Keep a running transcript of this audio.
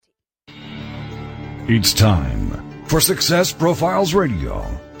It's time for Success Profiles Radio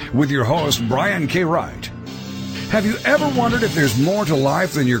with your host, Brian K. Wright. Have you ever wondered if there's more to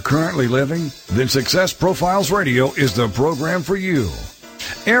life than you're currently living? Then Success Profiles Radio is the program for you.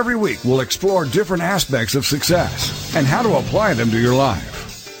 Every week, we'll explore different aspects of success and how to apply them to your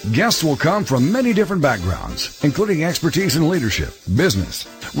life. Guests will come from many different backgrounds, including expertise in leadership, business,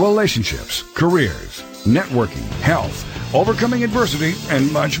 relationships, careers, networking, health, overcoming adversity,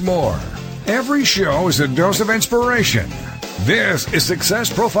 and much more. Every show is a dose of inspiration. This is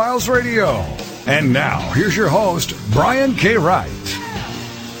Success Profiles Radio. And now, here's your host, Brian K. Wright.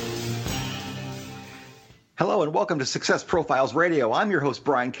 Hello and welcome to Success Profiles Radio. I'm your host,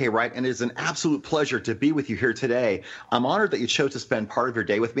 Brian K. Wright, and it is an absolute pleasure to be with you here today. I'm honored that you chose to spend part of your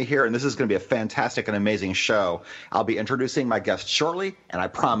day with me here, and this is going to be a fantastic and amazing show. I'll be introducing my guest shortly, and I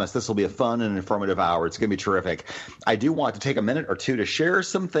promise this will be a fun and informative hour. It's going to be terrific. I do want to take a minute or two to share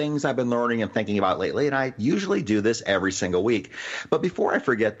some things I've been learning and thinking about lately, and I usually do this every single week. But before I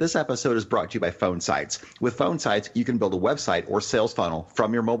forget, this episode is brought to you by Phone Sites. With Phone Sites, you can build a website or sales funnel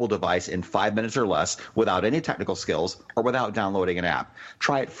from your mobile device in 5 minutes or less without any technical skills or without downloading an app.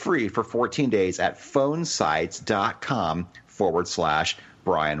 Try it free for 14 days at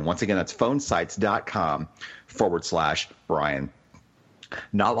phonesites.com/Brian. Once again, that's phonesites.com/Brian.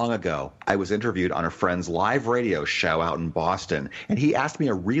 Not long ago, I was interviewed on a friend's live radio show out in Boston, and he asked me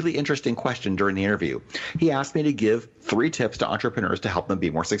a really interesting question during the interview. He asked me to give 3 tips to entrepreneurs to help them be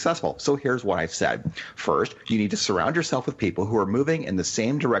more successful. So here's what I've said. First, you need to surround yourself with people who are moving in the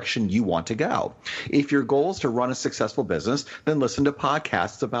same direction you want to go. If your goal is to run a successful business, then listen to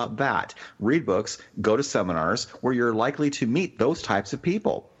podcasts about that. Read books, go to seminars where you're likely to meet those types of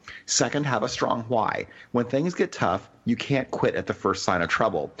people. Second, have a strong why. When things get tough, you can't quit at the first sign of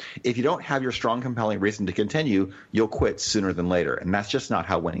trouble. If you don't have your strong, compelling reason to continue, you'll quit sooner than later, and that's just not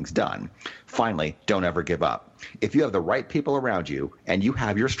how winning's done. Finally, don't ever give up. If you have the right people around you and you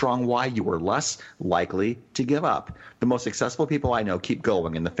have your strong why, you are less likely to give up. The most successful people I know keep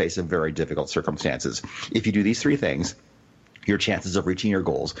going in the face of very difficult circumstances. If you do these 3 things, your chances of reaching your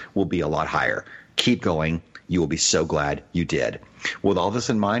goals will be a lot higher. Keep going. You will be so glad you did. With all this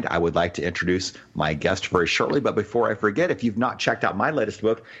in mind, I would like to introduce my guest very shortly. But before I forget, if you've not checked out my latest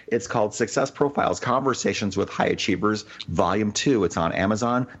book, it's called Success Profiles, Conversations with High Achievers, Volume 2. It's on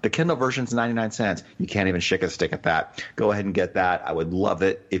Amazon. The Kindle version's 99 cents. You can't even shake a stick at that. Go ahead and get that. I would love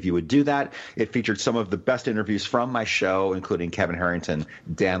it if you would do that. It featured some of the best interviews from my show, including Kevin Harrington,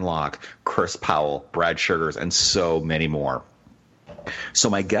 Dan Lok, Chris Powell, Brad Sugars, and so many more. So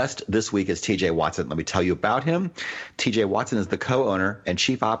my guest this week is TJ Watson. Let me tell you about him. TJ Watson is the co-owner and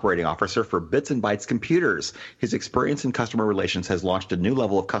chief operating officer for Bits and Bytes Computers. His experience in customer relations has launched a new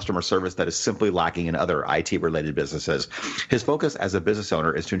level of customer service that is simply lacking in other IT-related businesses. His focus as a business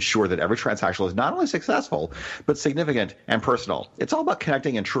owner is to ensure that every transaction is not only successful, but significant and personal. It's all about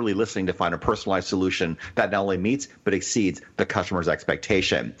connecting and truly listening to find a personalized solution that not only meets, but exceeds the customer's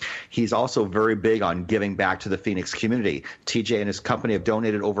expectation. He's also very big on giving back to the Phoenix community. TJ and his company have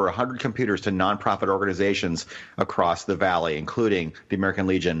donated over 100 computers to nonprofit organizations across the valley, including the American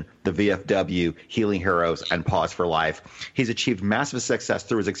Legion, the VFW, Healing Heroes, and Pause for Life. He's achieved massive success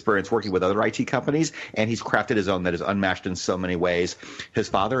through his experience working with other IT companies, and he's crafted his own that is unmatched in so many ways. His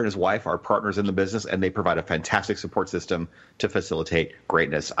father and his wife are partners in the business, and they provide a fantastic support system to facilitate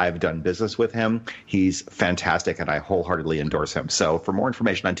greatness. I've done business with him. He's fantastic, and I wholeheartedly endorse him. So for more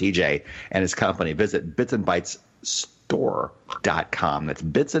information on TJ and his company, visit Bits and Bytes store.com. That's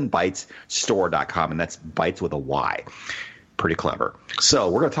bitsandbytesstore.com, and that's bytes with a Y. Pretty clever. So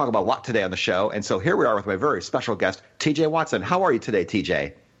we're going to talk about a lot today on the show, and so here we are with my very special guest, TJ Watson. How are you today,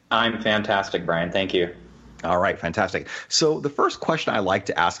 TJ? I'm fantastic, Brian. Thank you. All right, fantastic. So the first question I like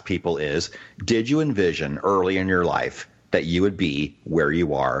to ask people is, did you envision early in your life that you would be where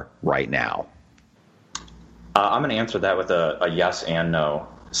you are right now? I'm going to answer that with a yes and no.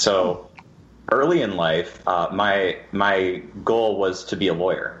 So early in life, my goal was to be a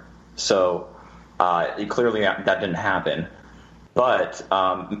lawyer. So clearly that didn't happen, but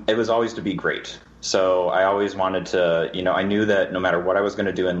it was always to be great. So I always wanted to, I knew that no matter what I was going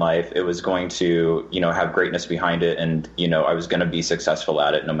to do in life, it was going to, have greatness behind it. And, I was going to be successful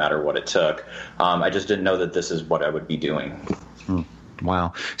at it no matter what it took. I just didn't know that this is what I would be doing.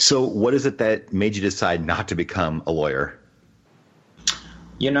 Wow. So what is it that made you decide not to become a lawyer?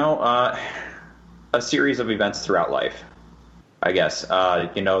 A series of events throughout life, I guess.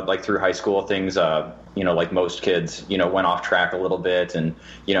 Like through high school, things, like most kids, went off track a little bit and,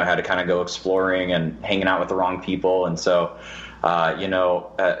 had to kind of go exploring and hanging out with the wrong people. And so,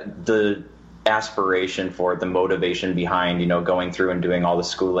 the aspiration for it, the motivation behind, going through and doing all the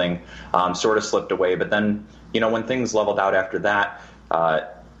schooling, sort of slipped away. But then, when things leveled out after that,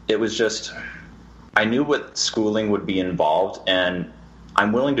 it was just, I knew what schooling would be involved, and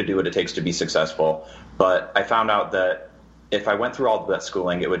I'm willing to do what it takes to be successful. But I found out that if I went through all of that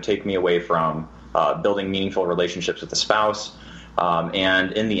schooling, it would take me away from building meaningful relationships with a spouse.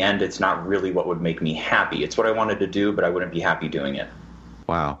 And in the end, it's not really what would make me happy. It's what I wanted to do, but I wouldn't be happy doing it.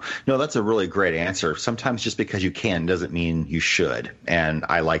 Wow. No, that's a really great answer. Sometimes just because you can doesn't mean you should. And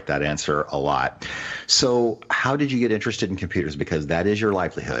I like that answer a lot. So how did you get interested in computers? Because that is your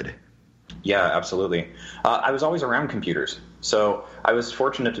livelihood. Yeah, absolutely. I was always around computers. So I was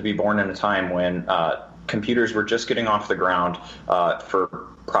fortunate to be born in a time when computers were just getting off the ground for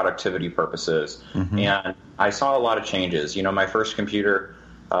productivity purposes. Mm-hmm. And I saw a lot of changes. My first computer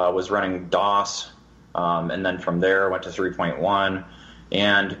was running DOS, and then from there I went to 3.1.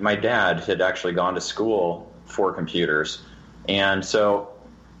 And my dad had actually gone to school for computers. And so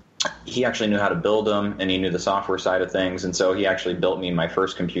he actually knew how to build them, and he knew the software side of things. And so he actually built me my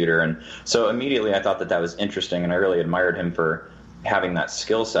first computer. And so immediately I thought that was interesting, and I really admired him for having that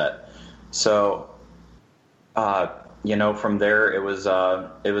skill set. So, from there it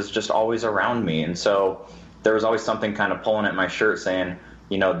was just always around me. And so there was always something kind of pulling at my shirt saying,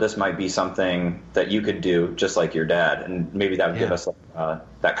 this might be something that you could do just like your dad. And maybe that would give us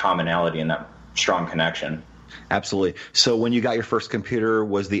that commonality and that strong connection. Absolutely. So when you got your first computer,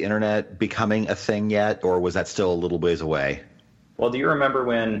 was the internet becoming a thing yet, or was that still a little ways away? Well, do you remember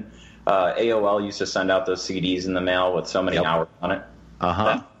when AOL used to send out those CDs in the mail with so many hours on it? Uh-huh.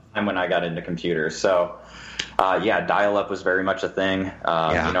 That's the time when I got into computers. So, dial-up was very much a thing.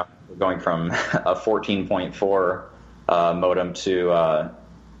 Going from a 14.4 modem to,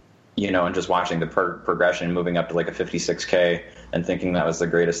 and just watching the progression moving up to like a 56K and thinking that was the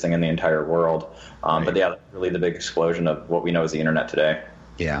greatest thing in the entire world. Right. But that's really the big explosion of what we know as the internet today.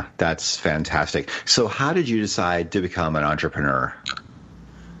 Yeah, that's fantastic. So how did you decide to become an entrepreneur?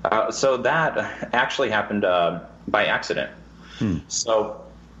 So that actually happened by accident. So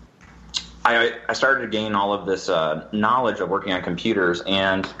I started to gain all of this knowledge of working on computers,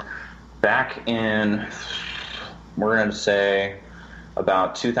 and back in, we're going to say,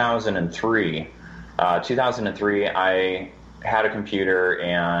 about 2003, I had a computer,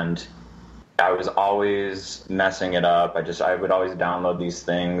 and I was always messing it up. I would always download these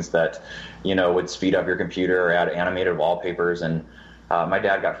things that, would speed up your computer or add animated wallpapers. And my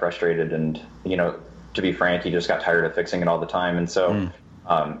dad got frustrated, and, to be frank, he just got tired of fixing it all the time. And so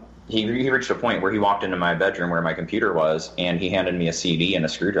he reached a point where he walked into my bedroom where my computer was, and he handed me a CD and a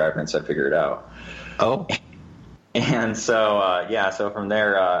screwdriver and said, "Figure it out." Oh. And so, so from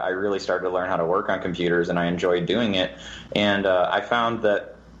there, I really started to learn how to work on computers, and I enjoyed doing it. And I found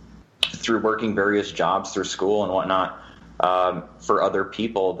that through working various jobs through school and whatnot for other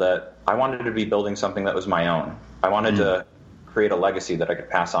people, that I wanted to be building something that was my own. I wanted to create a legacy that I could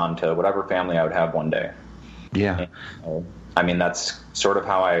pass on to whatever family I would have one day. Yeah. And, that's sort of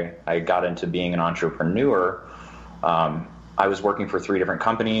how I got into being an entrepreneur. I was working for 3 different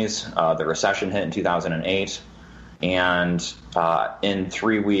companies. The recession hit in 2008. And in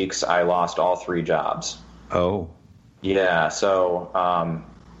 3 weeks, I lost all 3 jobs. Oh. Yeah, so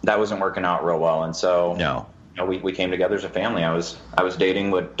that wasn't working out real well. And so no. We came together as a family. I was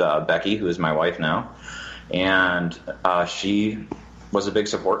dating with Becky, who is my wife now. And she was a big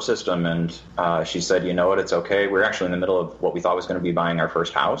support system. And she said, "You know what, it's okay." We were actually in the middle of what we thought was going to be buying our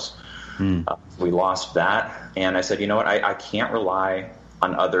first house. We lost that. And I said, "You know what, I can't rely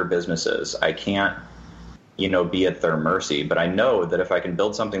on other businesses. I can't be at their mercy. But I know that if I can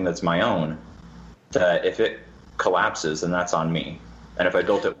build something that's my own, that if it collapses, then that's on me. And if I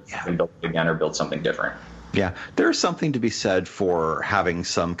built it, I can build it again or build something different." Yeah, there's something to be said for having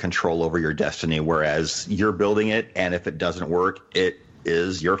some control over your destiny, whereas you're building it, and if it doesn't work, it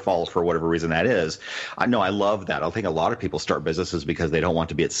is your fault for whatever reason that is. I know, I love that. I think a lot of people start businesses because they don't want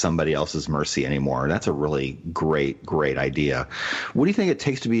to be at somebody else's mercy anymore. That's a really great, great idea. What do you think it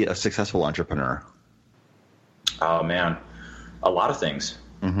takes to be a successful entrepreneur? Oh, man, a lot of things.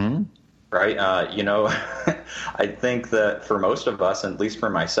 Mm-hmm. Right. I think that for most of us, at least for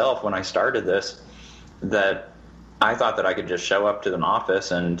myself, when I started this, that I thought that I could just show up to an office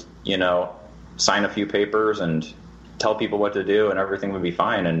and, sign a few papers and tell people what to do and everything would be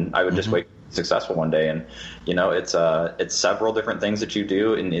fine. And I would just wake up successful one day. And, it's several different things that you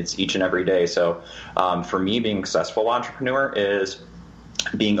do, and it's each and every day. So for me, being a successful entrepreneur is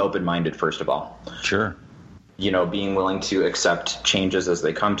being open-minded, first of all. Sure. Being willing to accept changes as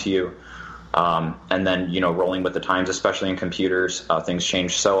they come to you. And then, rolling with the times, especially in computers, things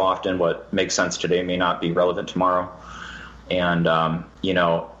change so often. What makes sense today may not be relevant tomorrow. And,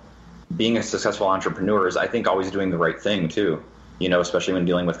 being a successful entrepreneur is, I think, always doing the right thing too, especially when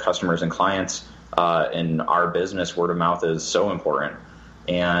dealing with customers and clients. In our business, word of mouth is so important.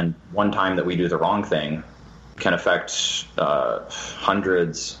 And one time that we do the wrong thing can affect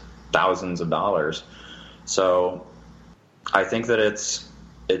hundreds, thousands of dollars. So I think that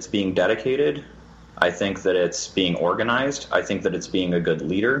it's being dedicated. I think that it's being organized. I think that it's being a good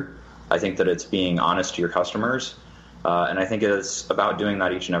leader. I think that it's being honest to your customers. And I think it's about doing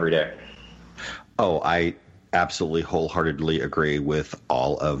that each and every day. Oh, I absolutely wholeheartedly agree with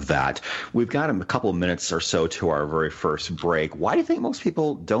all of that. We've got a couple of minutes or so to our very first break. Why do you think most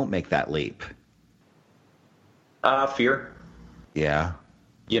people don't make that leap? Fear. Yeah.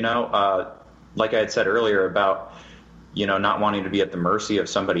 Like I had said earlier about, not wanting to be at the mercy of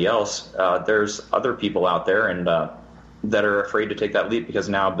somebody else. There's other people out there and that are afraid to take that leap because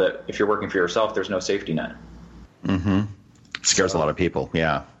now that if you're working for yourself, there's no safety net. Mm-hmm. Scares a lot of people.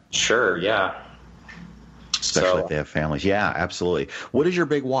 Yeah. Sure. Yeah. Especially if they have families. Yeah, absolutely. What is your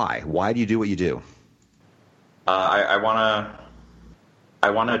big why? Why do you do what you do? I want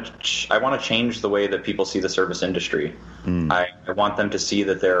to change the way that people see the service industry. I want them to see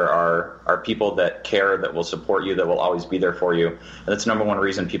that there are people that care, that will support you, that will always be there for you. And that's the number one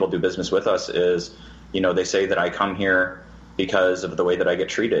reason people do business with us is, they say that I come here because of the way that I get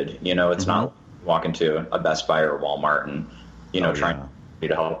treated. It's not walking to a Best Buy or Walmart and, trying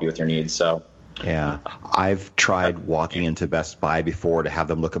to help you with your needs. So. Yeah, I've tried walking into Best Buy before to have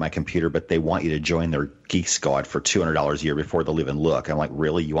them look at my computer, but they want you to join their Geek Squad for $200 a year before they'll even look. I'm like,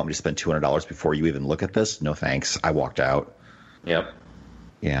 really? You want me to spend $200 before you even look at this? No, thanks. I walked out. Yep.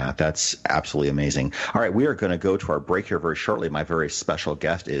 Yeah, that's absolutely amazing. All right, we are going to go to our break here very shortly. My very special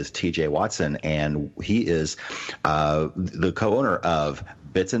guest is TJ Watson, and he is the co-owner of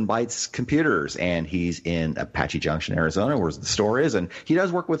Bits and Bytes Computers, and he's in Apache Junction, Arizona, where the store is, and he does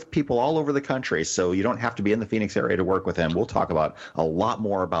work with people all over the country, so you don't have to be in the Phoenix area to work with him. We'll talk about a lot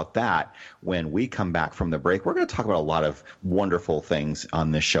more about that when we come back from the break. We're going to talk about a lot of wonderful things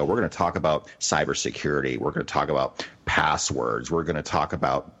on this show. We're going to talk about cybersecurity. We're going to talk about passwords. We're going to talk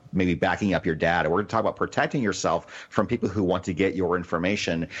about maybe backing up your data. We're going to talk about protecting yourself from people who want to get your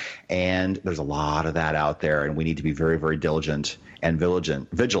information. And there's a lot of that out there, and we need to be very, very diligent and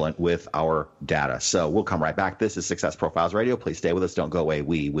vigilant with our data. So we'll come right back. This is Success Profiles Radio. Please stay with us. Don't go away.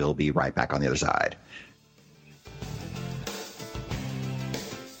 We will be right back on the other side.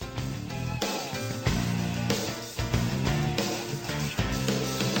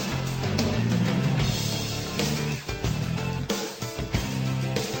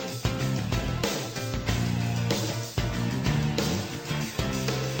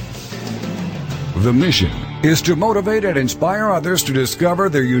 The mission is to motivate and inspire others to discover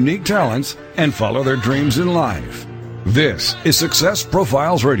their unique talents and follow their dreams in life. This is Success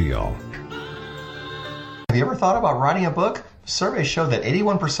Profiles Radio. Have you ever thought about writing a book? Surveys show that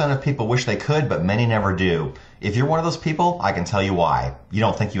 81% of people wish they could, but many never do. If you're one of those people, I can tell you why. You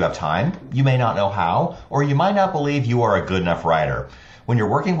don't think you have time, you may not know how, or you might not believe you are a good enough writer. When you're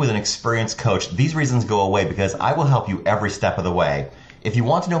working with an experienced coach, these reasons go away because I will help you every step of the way. If you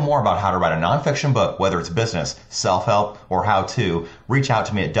want to know more about how to write a nonfiction book, whether it's business, self-help, or how-to, reach out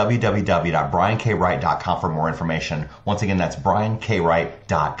to me at www.briankwright.com for more information. Once again, that's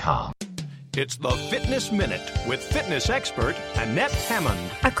briankwright.com. It's the Fitness Minute with fitness expert Annette Hammond.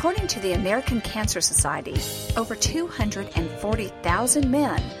 According to the American Cancer Society, over 240,000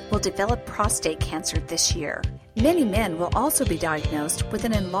 men will develop prostate cancer this year. Many men will also be diagnosed with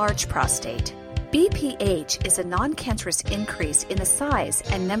an enlarged prostate. BPH is a non-cancerous increase in the size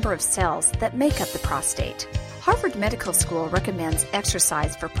and number of cells that make up the prostate. Harvard Medical School recommends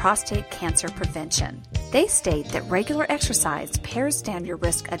exercise for prostate cancer prevention. They state that regular exercise pares down your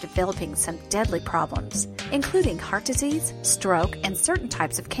risk of developing some deadly problems, including heart disease, stroke, and certain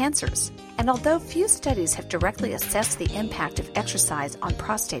types of cancers. And although few studies have directly assessed the impact of exercise on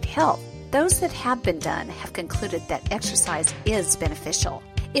prostate health, those that have been done have concluded that exercise is beneficial.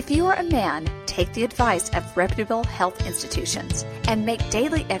 If you are a man, take the advice of reputable health institutions and make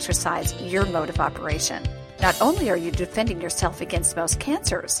daily exercise your mode of operation. Not only are you defending yourself against most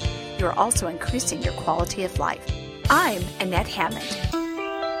cancers, you are also increasing your quality of life. I'm Annette Hammond.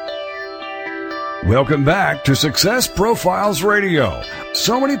 Welcome back to Success Profiles Radio.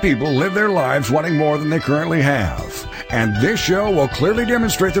 So many people live their lives wanting more than they currently have. And this show will clearly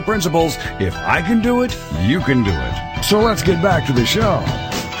demonstrate the principles, if I can do it, you can do it. So let's get back to the show.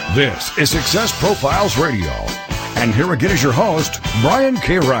 This is Success Profiles Radio. And here again is your host, Brian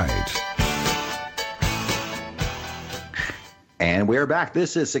K. Wright. And we're back.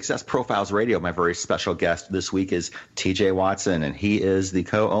 This is Success Profiles Radio. My very special guest this week is TJ Watson, and he is the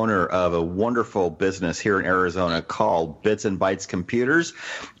co-owner of a wonderful business here in Arizona called Bits and Bytes Computers.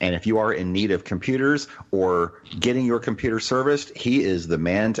 And if you are in need of computers or getting your computer serviced, he is the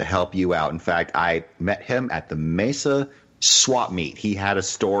man to help you out. In fact, I met him at the Mesa Swap Meet. He had a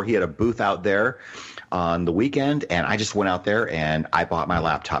store. He had a booth out there on the weekend, and I just went out there and I bought my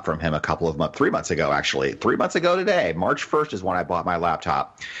laptop from him 3 months ago, actually. 3 months ago today. March 1st is when I bought my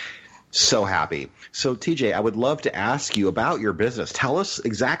laptop. So happy. So, TJ, I would love to ask you about your business. Tell us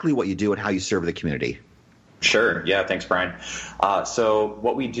exactly what you do and how you serve the community. Sure. Yeah. Thanks, Brian. So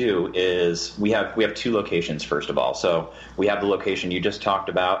what we do is we have two locations, first of all. So we have the location you just talked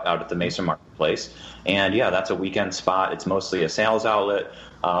about out at the Mesa Marketplace. And yeah, that's a weekend spot. It's mostly a sales outlet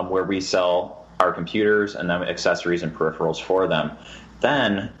where we sell our computers and then accessories and peripherals for them.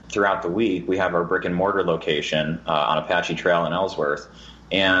 Then throughout the week, we have our brick and mortar location on Apache Trail in Ellsworth.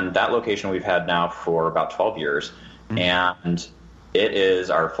 And that location we've had now for about 12 years. And it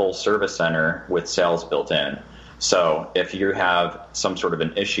is our full service center with sales built in. So if you have some sort of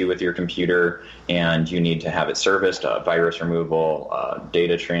an issue with your computer and you need to have it serviced, virus removal,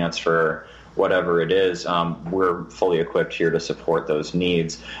 data transfer, whatever it is, we're fully equipped here to support those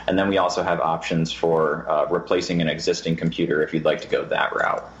needs. And then we also have options for replacing an existing computer if you'd like to go that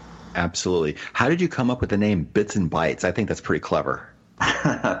route. Absolutely. How did you come up with the name Bits and Bytes? I think that's pretty clever.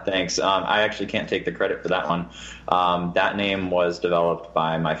 Thanks. I actually can't take the credit for that one. That name was developed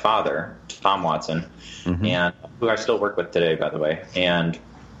by my father, Tom Watson, and who I still work with today, by the way. And,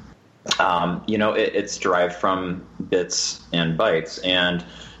 it's derived from bits and bytes. And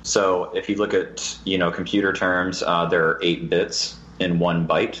so if you look at, computer terms, there are 8 bits in 1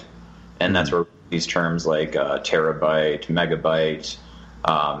 byte. And that's where these terms like terabyte, megabyte,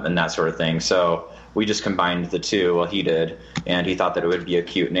 and that sort of thing. So we just combined the two. Well, he did, and he thought that it would be a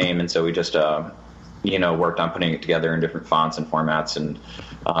cute name. And so we just, worked on putting it together in different fonts and formats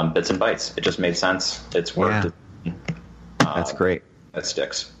and bits and bytes. It just made sense. It's worked. Yeah. That's great. It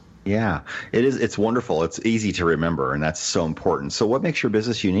sticks. Yeah, it is. It's wonderful. It's easy to remember, and that's so important. So what makes your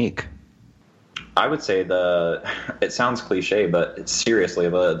business unique? I would say it sounds cliche, but it's seriously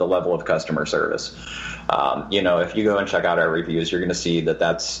the level of customer service. If you go and check out our reviews, you're going to see that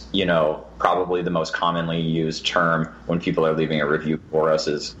that's, probably the most commonly used term when people are leaving a review for us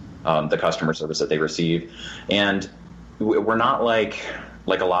is the customer service that they receive. And we're not like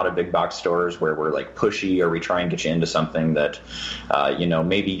a lot of big box stores where we're like pushy or we try and get you into something that,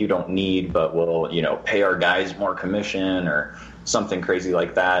 maybe you don't need, but we'll, pay our guys more commission or something crazy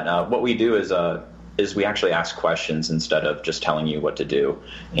like that. What we do is we actually ask questions instead of just telling you what to do.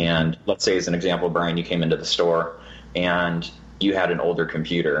 And let's say, as an example, Brian, you came into the store and you had an older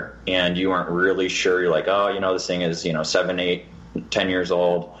computer and you weren't really sure. You're like, oh, this thing is, 7, 8, 10 years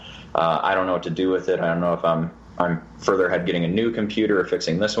old. I don't know what to do with it. I don't know if I'm further ahead getting a new computer or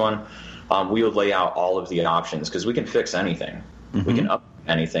fixing this one. We would lay out all of the options because we can fix anything. We can up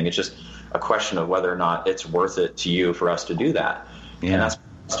anything. It's just a question of whether or not it's worth it to you for us to do that. Yeah. And that's for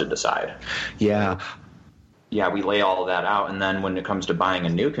us to decide. Yeah. Yeah, we lay all of that out. And then when it comes to buying a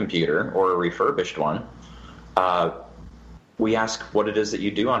new computer or a refurbished one, we ask what it is that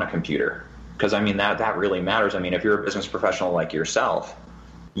you do on a computer. Because, that really matters. If you're a business professional like yourself,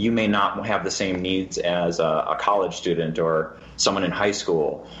 you may not have the same needs as a college student or someone in high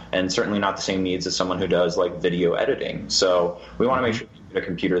school, and certainly not the same needs as someone who does like video editing. So we want to make sure you get a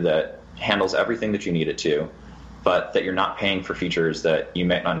computer that handles everything that you need it to, but that you're not paying for features that you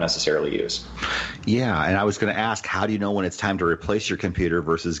may not necessarily use. Yeah, and I was going to ask, how do you know when it's time to replace your computer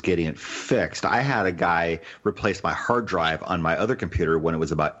versus getting it fixed? I had a guy replace my hard drive on my other computer when it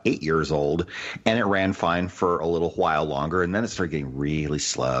was about 8 years old, and it ran fine for a little while longer, and then it started getting really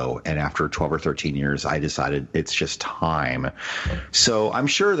slow. And after 12 or 13 years, I decided it's just time. So I'm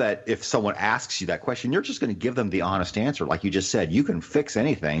sure that if someone asks you that question, you're just going to give them the honest answer. Like you just said, you can fix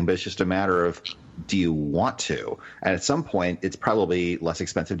anything, but it's just a matter of, do you want to? And at some point, it's probably less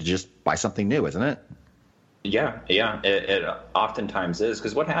expensive to just buy something new, isn't it? Yeah. It oftentimes is,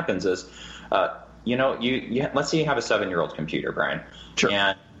 because what happens is, you let's say you have a 7-year-old computer, Brian, sure,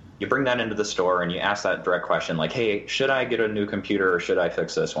 and you bring that into the store and you ask that direct question, like, "Hey, should I get a new computer or should I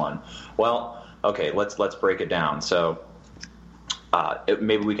fix this one?" Well, okay, let's break it down. So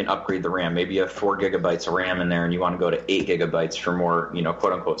maybe we can upgrade the RAM. Maybe you have 4 gigabytes of RAM in there and you want to go to 8 gigabytes for more,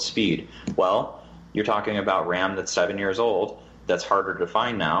 quote unquote speed. Well, you're talking about RAM that's 7 years old, that's harder to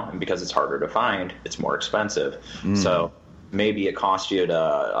find now, and because it's harder to find, it's more expensive. So maybe it costs you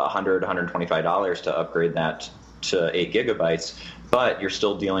 $100, $125 to upgrade that to 8 gigabytes, but you're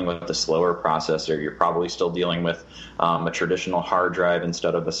still dealing with a slower processor. You're probably still dealing with a traditional hard drive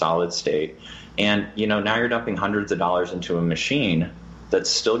instead of a solid state. And, now you're dumping hundreds of dollars into a machine that's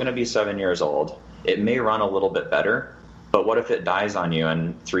still going to be 7 years old. It may run a little bit better, but what if it dies on you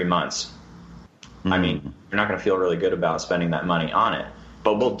in 3 months? I mean, you're not going to feel really good about spending that money on it.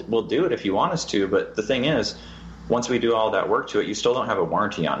 But we'll do it if you want us to. But the thing is, once we do all that work to it, you still don't have a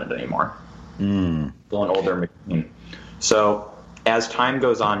warranty on it anymore. Still an older machine. So as time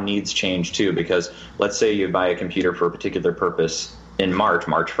goes on, needs change too, because let's say you buy a computer for a particular purpose in March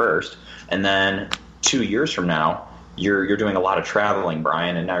 1st, and then 2 years from now, you're doing a lot of traveling,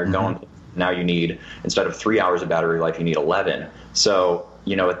 Brian, and now you're going. Now you need, instead of 3 hours of battery life, you need 11. So,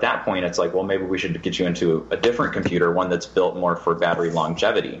 at that point, it's like, well, maybe we should get you into a different computer, one that's built more for battery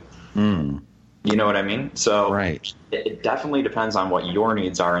longevity. You know what I mean? So right. It definitely depends on what your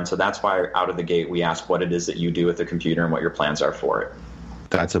needs are. And so that's why out of the gate, we ask what it is that you do with the computer and what your plans are for it.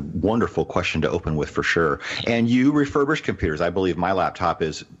 That's a wonderful question to open with for sure. And you refurbish computers. I believe my laptop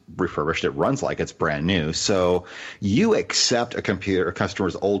is refurbished. It runs like it's brand new. So you accept a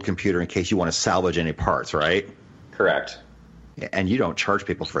customer's old computer in case you want to salvage any parts, right? Correct. And you don't charge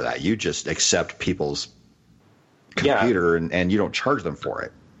people for that. You just accept people's computer and you don't charge them for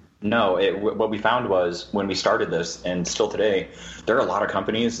it. No, what we found was when we started this, and still today, there are a lot of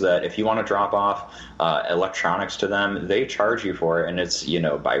companies that if you want to drop off electronics to them, they charge you for it, and it's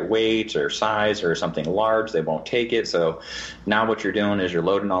by weight or size or something large, they won't take it. So now what you're doing is you're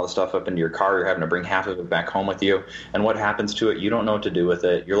loading all the stuff up into your car, you're having to bring half of it back home with you, and what happens to it? You don't know what to do with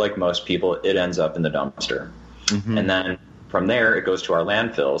it. You're like most people, it ends up in the dumpster, and then from there it goes to our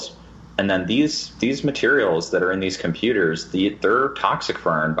landfills. And then these materials that are in these computers, they're toxic for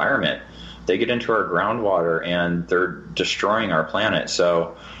our environment. They get into our groundwater and they're destroying our planet.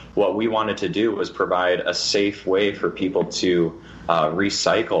 So what we wanted to do was provide a safe way for people to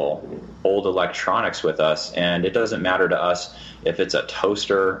recycle old electronics with us. And it doesn't matter to us if it's a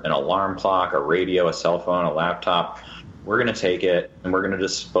toaster, an alarm clock, a radio, a cell phone, a laptop. We're going to take it and we're going to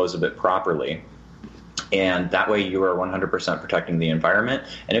dispose of it properly. And that way you are 100% protecting the environment.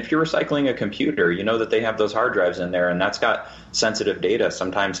 And if you're recycling a computer, you know that they have those hard drives in there, and that's got sensitive data,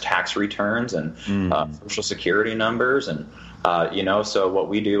 sometimes tax returns and social security numbers. And, so what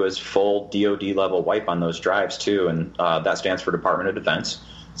we do is full DOD level wipe on those drives too. And that stands for Department of Defense.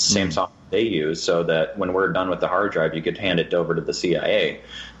 It's the same software they use, so that when we're done with the hard drive, you could hand it over to the CIA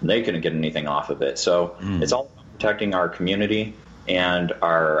and they couldn't get anything off of it. So it's all about protecting our community and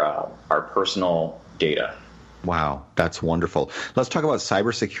our personal data. Wow, that's wonderful. Let's talk about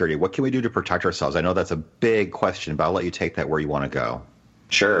cybersecurity. What can we do to protect ourselves? I know that's a big question, but I'll let you take that where you want to go.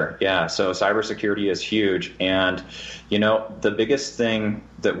 Sure. Yeah. So cybersecurity is huge. And, the biggest thing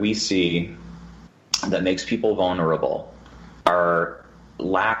that we see that makes people vulnerable are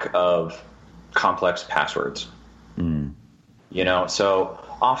lack of complex passwords. So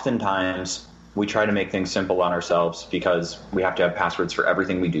oftentimes we try to make things simple on ourselves because we have to have passwords for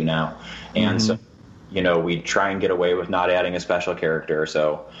everything we do now. And so, we try and get away with not adding a special character.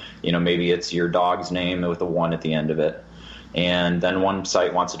 So, maybe it's your dog's name with a 1 at the end of it. And then one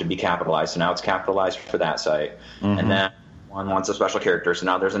site wants it to be capitalized. So now it's capitalized for that site. And then one wants a special character. So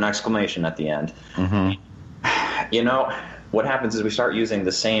now there's an exclamation at the end. What happens is we start using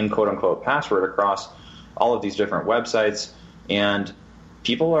the same quote unquote password across all of these different websites, and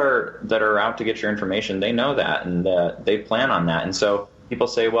people that are out to get your information, they know that, and they plan on that. And so people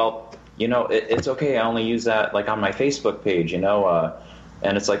say, well, it's okay, I only use that like on my Facebook page, and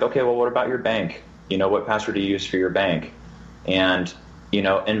it's like, okay, well, what about your bank? What password do you use for your bank? And,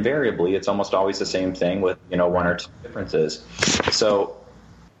 invariably, it's almost always the same thing with, 1 or 2 differences. So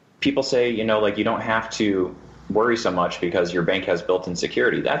people say, you don't have to worry so much because your bank has built-in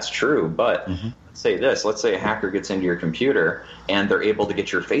security. That's true, but let's say this. Let's say a hacker gets into your computer and they're able to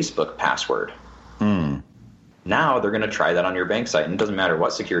get your Facebook password. Now they're going to try that on your bank site, and it doesn't matter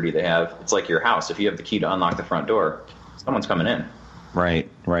what security they have. It's like your house. If you have the key to unlock the front door, someone's coming in. Right.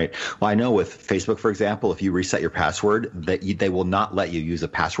 Well, I know with Facebook, for example, if you reset your password, they will not let you use a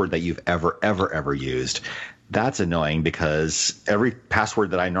password that you've ever used. That's annoying because every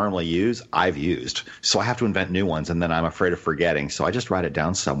password that I normally use, I've used. So I have to invent new ones, and then I'm afraid of forgetting. So I just write it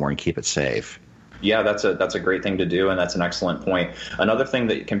down somewhere and keep it safe. Yeah, that's a great thing to do, and that's an excellent point. Another thing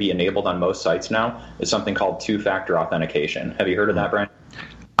that can be enabled on most sites now is something called two-factor authentication. Have you heard of that, Brian?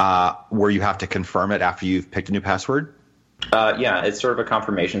 Where you have to confirm it after you've picked a new password? Yeah, it's sort of a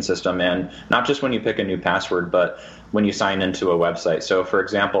confirmation system, and not just when you pick a new password, but when you sign into a website. So, for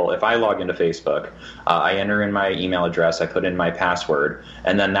example, if I log into Facebook, I enter in my email address, I put in my password,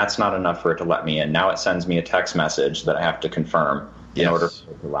 and then that's not enough for it to let me in. Now it sends me a text message that I have to confirm in order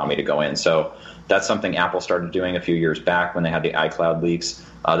to allow me to go in. So that's something Apple started doing a few years back when they had the iCloud leaks.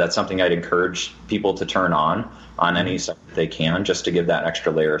 That's something I'd encourage people to turn on any site that they can, just to give that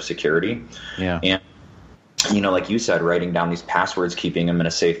extra layer of security. Yeah. And, like you said, writing down these passwords, keeping them in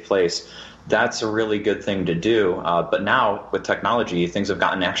a safe place, that's a really good thing to do. But now with technology, things have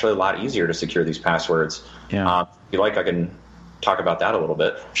gotten actually a lot easier to secure these passwords. Yeah. If you like, I can talk about that a little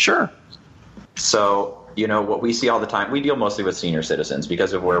bit. Sure. So, what we see all the time, we deal mostly with senior citizens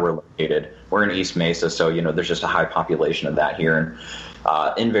because of where we're located. We're in East Mesa, so, there's just a high population of that here. And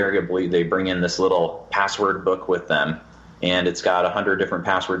invariably, they bring in this little password book with them, and it's got 100 different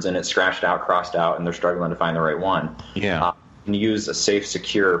passwords in it, scratched out, crossed out, and they're struggling to find the right one. Yeah. You can use a safe,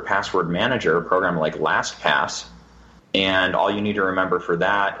 secure password manager, a program like LastPass, and all you need to remember for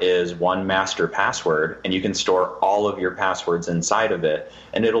that is one master password, and you can store all of your passwords inside of it,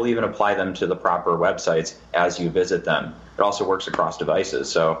 and it'll even apply them to the proper websites as you visit them. It also works across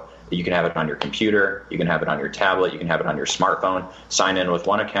devices, so you can have it on your computer, you can have it on your tablet, you can have it on your smartphone, sign in with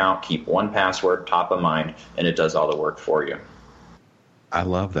one account, keep one password top of mind, and it does all the work for you. I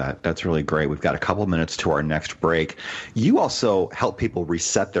love that. That's really great. We've got a couple minutes to our next break. You also help people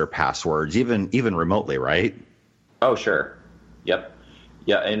reset their passwords, even remotely, right? Oh, sure. Yep.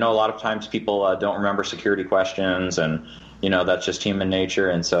 Yeah, a lot of times people don't remember security questions, and, that's just human nature.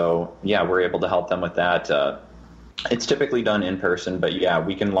 And so, yeah, we're able to help them with that. It's typically done in person, but, yeah,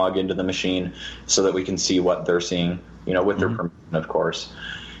 we can log into the machine so that we can see what they're seeing, with their permission, of course,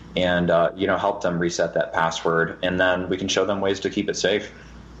 and, help them reset that password. And then we can show them ways to keep it safe.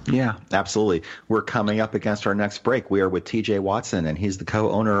 Yeah, absolutely. We're coming up against our next break. We are with TJ Watson, and he's the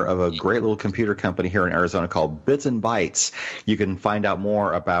co-owner of a great little computer company here in Arizona called Bits and Bytes. You can find out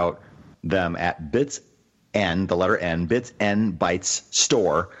more about them at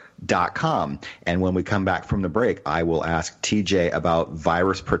bitsnbytesstore.com. And when we come back from the break, I will ask TJ about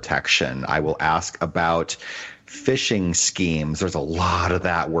virus protection. I will ask about phishing schemes. There's a lot of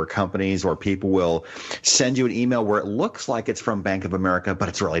that where companies or people will send you an email where it looks like it's from Bank of America, but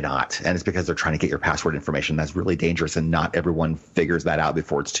it's really not. And it's because they're trying to get your password information. That's really dangerous, and not everyone figures that out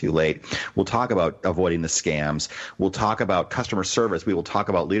before it's too late. We'll talk about avoiding the scams. We'll talk about customer service. We will talk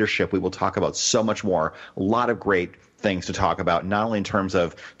about leadership. We will talk about so much more. A lot of great things to talk about, not only in terms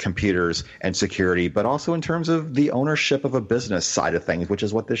of computers and security, but also in terms of the ownership of a business side of things, which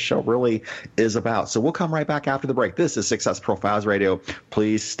is what this show really is about. So we'll come right back after the break. This is Success Profiles Radio.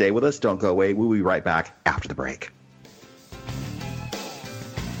 Please stay with us. Don't go away. We'll be right back after the break.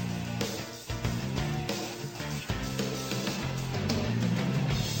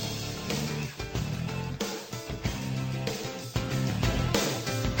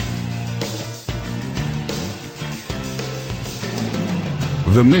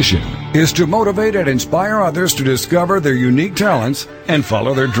 The mission is to motivate and inspire others to discover their unique talents and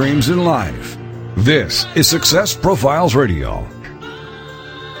follow their dreams in life. This is Success Profiles Radio.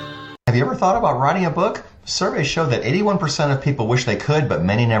 Have you ever thought about writing a book? Surveys show that 81% of people wish they could, but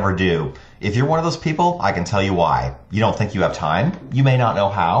many never do. If you're one of those people, I can tell you why. You don't think you have time, you may not know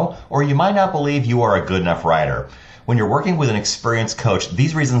how, or you might not believe you are a good enough writer. When you're working with an experienced coach,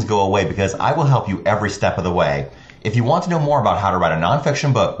 these reasons go away because I will help you every step of the way. If you want to know more about how to write a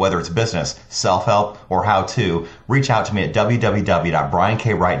nonfiction book, whether it's business, self-help, or how-to, reach out to me at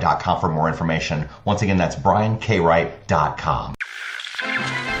www.briankWright.com for more information. Once again, that's briankWright.com.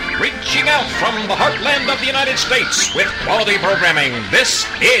 Reaching out from the heartland of the United States with quality programming, this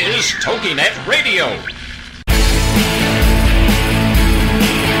is TogiNet Radio.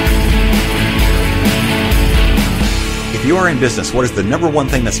 If you are in business, what is the number one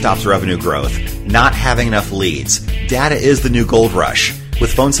thing that stops revenue growth? Not having enough leads. Data is the new gold rush.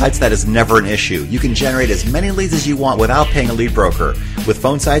 With phone sites, that is never an issue. You can generate as many leads as you want without paying a lead broker. With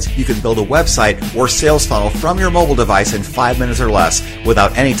phone sites, you can build a website or sales funnel from your mobile device in 5 minutes or less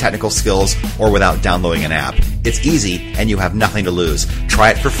without any technical skills or without downloading an app. It's easy and you have nothing to lose.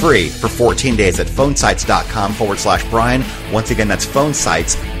 Try it for free for 14 days at phonesites.com/Brian. Once again, that's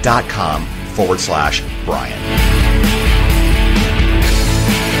phonesites.com/Brian.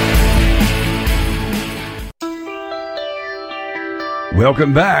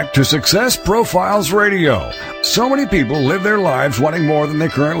 Welcome back to Success Profiles Radio. So many people live their lives wanting more than they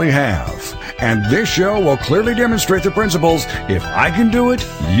currently have. And this show will clearly demonstrate the principles, if I can do it,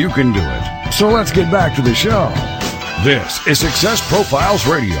 you can do it. So let's get back to the show. This is Success Profiles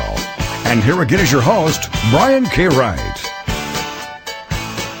Radio. And here again is your host, Brian K. Wright.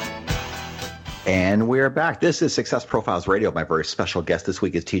 And we're back. This is Success Profiles Radio. My very special guest this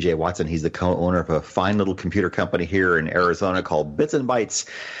week is TJ Watson. He's the co-owner of a fine little computer company here in Arizona called Bits and Bytes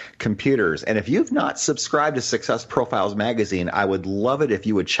Computers. And if you've not subscribed to Success Profiles Magazine, I would love it if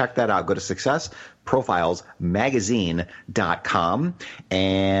you would check that out. Go to successprofilesmagazine.com.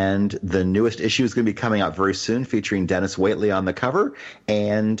 And the newest issue is going to be coming out very soon, featuring Dennis Waitley on the cover.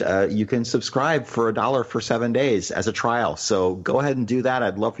 And you can subscribe for $1 for 7 days as a trial. So go ahead and do that.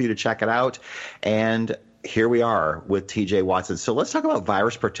 I'd love for you to check it out. And here we are with TJ Watson. So let's talk about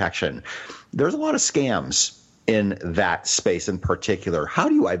virus protection. There's a lot of scams in that space in particular. How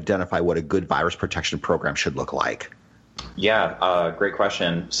do you identify what a good virus protection program should look like? Yeah, great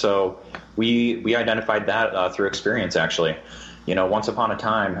question. So we identified that through experience, actually. You know, once upon a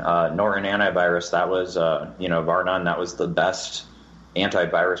time, Norton antivirus, that was, bar none, that was the best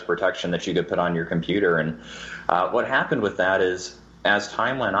antivirus protection that you could put on your computer. And what happened with that is, as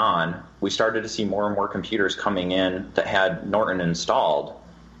time went on, we started to see more and more computers coming in that had Norton installed,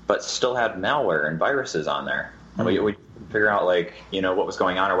 but still had malware and viruses on there. And we figure out, what was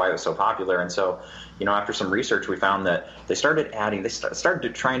going on or why it was so popular. And so, after some research, we found that they started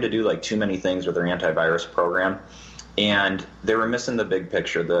trying to do too many things with their antivirus program, and they were missing the big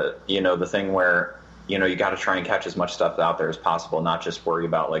picture. The thing where you got to try and catch as much stuff out there as possible, not just worry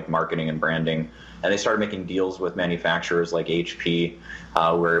about marketing and branding. And they started making deals with manufacturers like HP,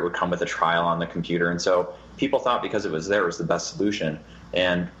 where it would come with a trial on the computer. And so people thought because it was there, it was the best solution.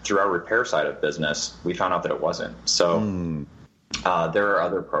 And through our repair side of business, we found out that it wasn't. So there are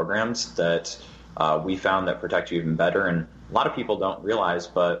other programs that we found that protect you even better. And a lot of people don't realize,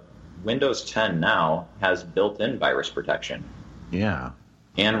 but Windows 10 now has built-in virus protection. Yeah.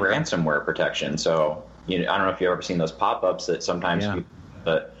 And ransomware protection. So I don't know if you've ever seen those pop-ups that sometimes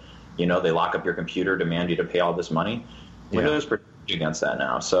they lock up your computer, demand you to pay all this money. Windows protects you against that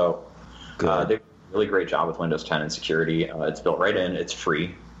now. So they do a really great job with Windows 10 and security. It's built right in. It's free,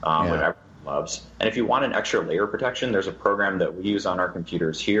 which everyone loves. And if you want an extra layer of protection, there's a program that we use on our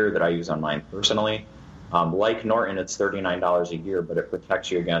computers here that I use on mine personally. Like Norton, it's $39 a year, but it protects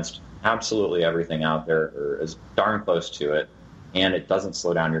you against absolutely everything out there, or is darn close to it, and it doesn't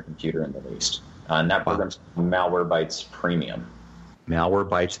slow down your computer in the least. And that program's Malwarebytes Premium.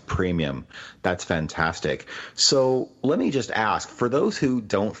 Malwarebytes Premium. That's fantastic. So let me just ask, for those who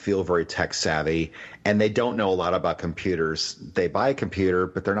don't feel very tech savvy and they don't know a lot about computers, they buy a computer,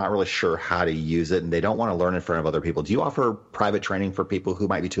 but they're not really sure how to use it and they don't want to learn in front of other people. Do you offer private training for people who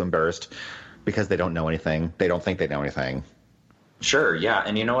might be too embarrassed because they don't know anything? They don't think they know anything. Sure, yeah.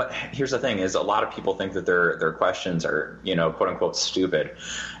 And you know what? Here's the thing is a lot of people think that their questions are, quote unquote, stupid.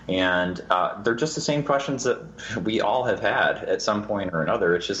 And they're just the same questions that we all have had at some point or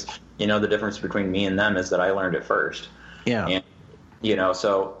another. It's just, the difference between me and them is that I learned it first. Yeah. And,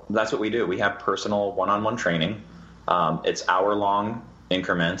 so that's what we do. We have personal one-on-one training. It's hour-long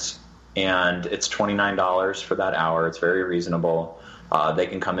increments, and it's $29 for that hour. It's very reasonable. They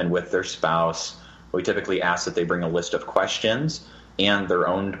can come in with their spouse. We typically ask that they bring a list of questions and their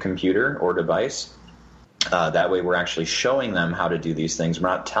own computer or device. That way we're actually showing them how to do these things. We're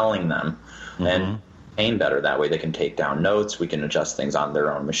not telling them. And aim better that way. They can take down notes. We can adjust things on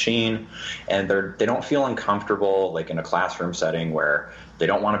their own machine. And they don't feel uncomfortable in a classroom setting where they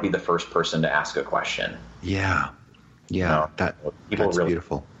don't want to be the first person to ask a question. Yeah. Yeah, that's really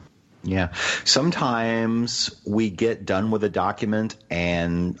beautiful. Yeah. Sometimes we get done with a document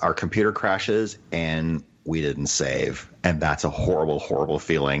and our computer crashes and we didn't save. And that's a horrible, horrible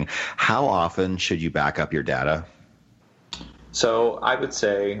feeling. How often should you back up your data? So I would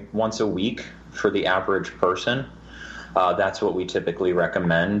say once a week for the average person. That's what we typically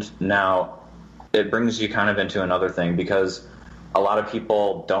recommend. Now, it brings you kind of into another thing because a lot of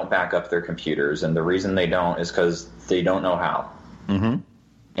people don't back up their computers. And the reason they don't is because they don't know how. Mm-hmm.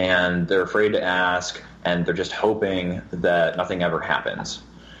 And they're afraid to ask, and they're just hoping that nothing ever happens.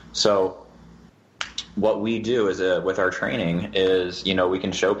 So what we do is with our training is, we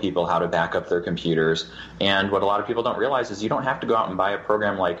can show people how to back up their computers. And what a lot of people don't realize is you don't have to go out and buy a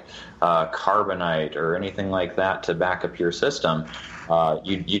program like Carbonite or anything like that to back up your system.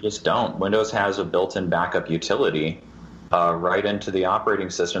 You just don't. Windows has a built-in backup utility right into the operating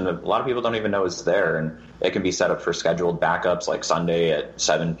system that a lot of people don't even know is there. And it can be set up for scheduled backups like Sunday at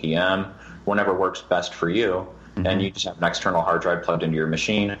 7 p.m., whenever works best for you. Mm-hmm. And you just have an external hard drive plugged into your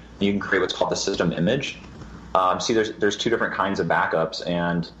machine. You can create what's called the system image. See, there's two different kinds of backups,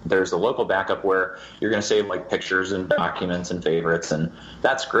 and there's the local backup where you're going to save pictures and documents and favorites, and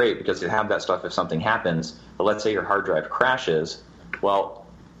that's great because you have that stuff if something happens. But let's say your hard drive crashes. Well,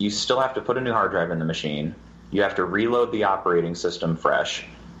 you still have to put a new hard drive in the machine. You have to reload the operating system fresh.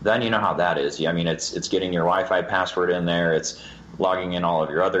 then you know how that is. I mean, it's getting your Wi-Fi password in there. It's logging in all of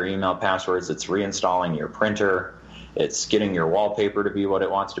your other email passwords. It's reinstalling your printer. It's getting your wallpaper to be what it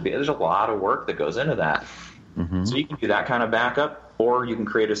wants to be. There's a lot of work that goes into that. Mm-hmm. So you can do that kind of backup, or you can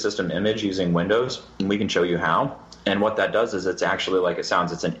create a system image using Windows, and we can show you how. And what that does is it's actually like it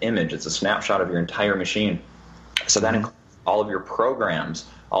sounds. It's an image. It's a snapshot of your entire machine. So that includes all of your programs,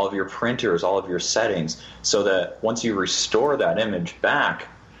 all of your printers, all of your settings, so that once you restore that image back,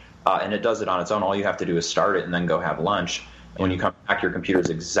 and it does it on its own, all you have to do is start it and then go have lunch. And when you come back, your computer is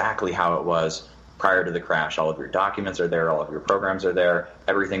exactly how it was prior to the crash. All of your documents are there. All of your programs are there.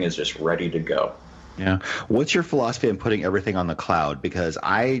 Everything is just ready to go. Yeah. What's your philosophy in putting everything on the cloud? Because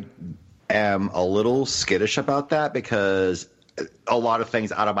I am a little skittish about that, because a lot of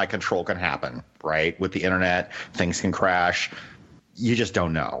things out of my control can happen, right? With the internet, things can crash. You just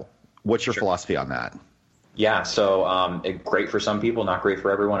don't know. What's your philosophy on that? Yeah, so great for some people, not great for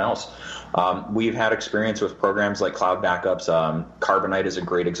everyone else. We've had experience with programs like cloud backups. Carbonite is a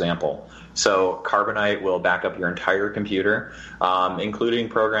great example. So Carbonite will back up your entire computer, including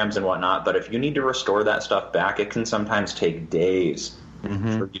programs and whatnot. But if you need to restore that stuff back, it can sometimes take days for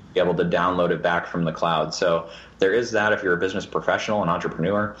you to be able to download it back from the cloud. So there is that if you're a business professional, an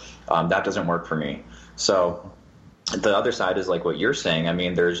entrepreneur. That doesn't work for me. So the other side is like what you're saying. I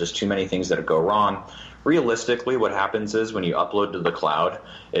mean, there's just too many things that go wrong. Realistically, what happens is when you upload to the cloud,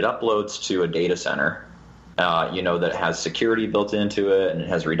 it uploads to a data center, that has security built into it and it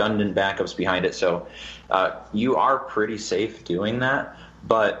has redundant backups behind it. So you are pretty safe doing that,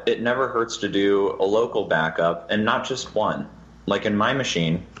 but it never hurts to do a local backup, and not just one. Like in my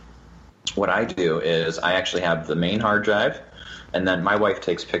machine, what I do is I actually have the main hard drive, and then my wife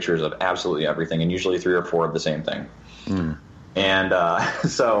takes pictures of absolutely everything, and usually 3 or 4 of the same thing. And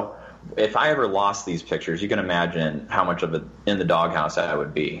so if I ever lost these pictures, you can imagine how much of it in the doghouse I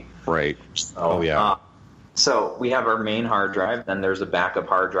would be. Right. So, so we have our main hard drive, then there's a backup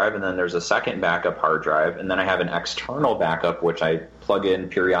hard drive, and then there's a second backup hard drive, and then I have an external backup, which I plug in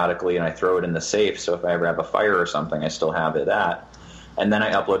periodically, and I throw it in the safe, so if I ever have a fire or something, I still have it at. And then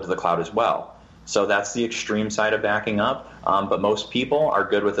I upload to the cloud as well. So that's the extreme side of backing up. But most people are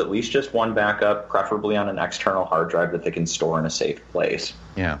good with at least just one backup, preferably on an external hard drive that they can store in a safe place.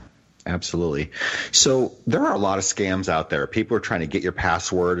 Yeah, absolutely. So there are a lot of scams out there. People are trying to get your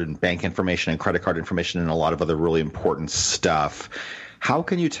password and bank information and credit card information and a lot of other really important stuff. How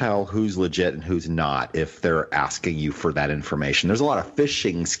can you tell who's legit and who's not if they're asking you for that information? There's a lot of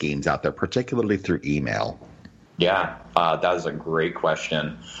phishing schemes out there, particularly through email. Yeah, that is a great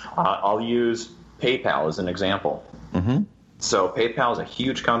question. I'll use PayPal as an example. So PayPal is a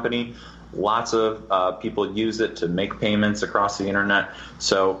huge company. Lots of people use it to make payments across the internet.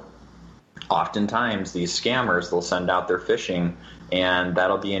 So oftentimes these scammers, they'll send out their phishing, and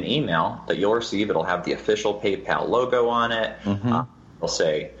that'll be an email that you'll receive. It'll have the official PayPal logo on it. They'll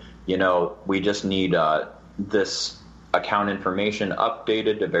say, we just need this account information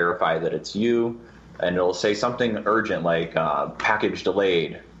updated to verify that it's you. And it'll say something urgent like package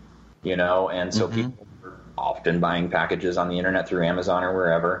delayed, and so people are often buying packages on the internet through Amazon or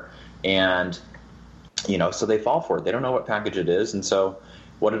wherever. And, so they fall for it. They don't know what package it is. And so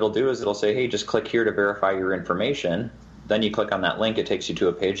what it'll do is it'll say, hey, just click here to verify your information. Then you click on that link. It takes you to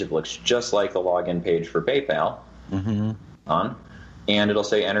a page that looks just like the login page for PayPal. And it'll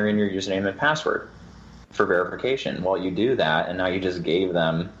say enter in your username and password for verification. Well, you do that, and now you just gave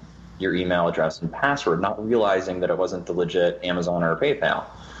them your email address and password, not realizing that it wasn't the legit Amazon or PayPal.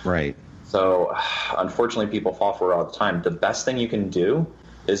 Right. So unfortunately, people fall for it all the time. The best thing you can do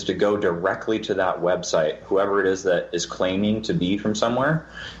is to go directly to that website, whoever it is that is claiming to be from somewhere.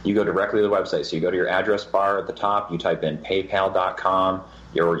 You go directly to the website. So you go to your address bar at the top, you type in paypal.com,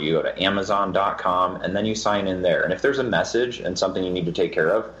 or you go to amazon.com, and then you sign in there. And if there's a message and something you need to take care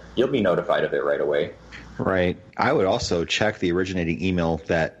of, you'll be notified of it right away. Right. I would also check the originating email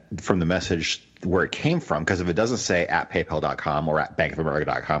from the message where it came from, because if it doesn't say at paypal.com or at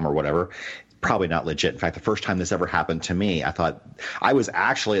bankofamerica.com or whatever, probably not legit. In fact, the first time this ever happened to me, I thought I was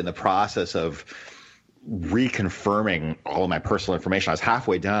actually in the process of reconfirming all of my personal information. I was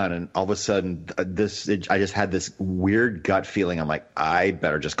halfway done, and all of a sudden I just had this weird gut feeling. I'm like, I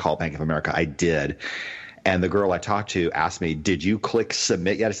better just call Bank of America. I did. And the girl I talked to asked me, did you click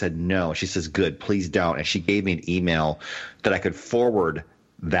submit yet? I said, no. She says, good, please don't. And she gave me an email that I could forward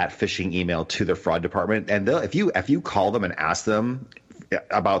that phishing email to their fraud department. And if you call them and ask them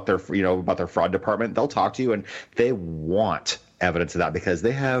about their fraud department, they'll talk to you, and they want evidence of that because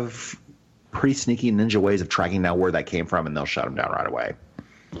they have pretty sneaky ninja ways of tracking down where that came from, and they'll shut them down right away.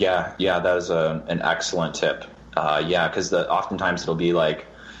 Yeah, that is an excellent tip. Because oftentimes it'll be like,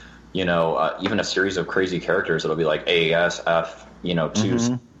 even a series of crazy characters. It'll be like ASF,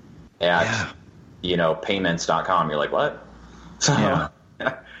 two at, payments.com. You're like, what? So, Yeah.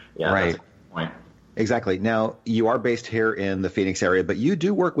 yeah, Right. that's the point. Exactly. Now, you are based here in the Phoenix area, but you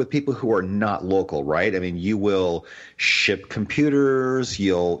do work with people who are not local, right? I mean, you will ship computers,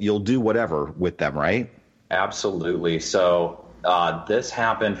 you'll do whatever with them, right? Absolutely. So this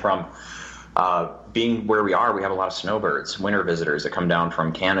happened from being where we are. We have a lot of snowbirds, winter visitors that come down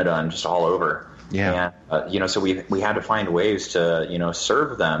from Canada and just all over. Yeah. And, so we had to find ways to,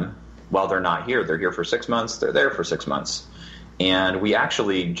 serve them while they're not here. They're here for 6 months. They're there for 6 months. And we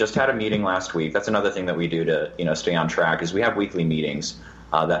actually just had a meeting last week. That's another thing that we do to, stay on track is we have weekly meetings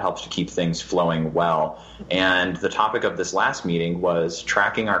that helps to keep things flowing well. And the topic of this last meeting was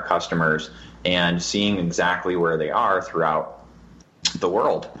tracking our customers and seeing exactly where they are throughout the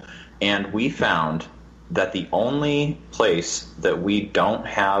world. And we found that the only place that we don't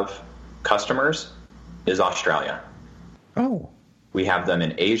have customers is Australia. Oh. We have them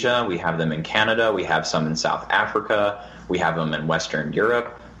in Asia, we have them in Canada, we have some in South Africa, we have them in Western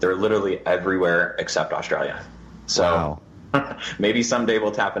Europe. They're literally everywhere except Australia. So maybe someday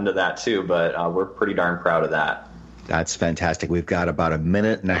we'll tap into that too, but we're pretty darn proud of that. That's fantastic. We've got about a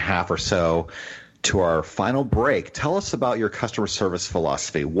minute and a half or so to our final break. Tell us about your customer service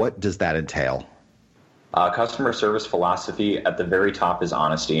philosophy. What does that entail? Customer service philosophy at the very top is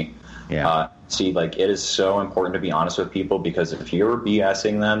honesty. Yeah. It is so important to be honest with people, because if you're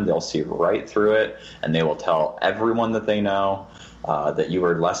BSing them, they'll see right through it, and they will tell everyone that they know that you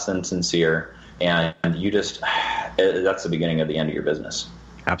are less than sincere, and that's the beginning of the end of your business.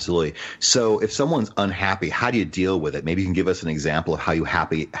 Absolutely. So if someone's unhappy, how do you deal with it? Maybe you can give us an example of how you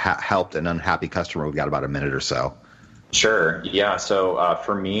helped an unhappy customer. We've got about a minute or so. Sure. Yeah. So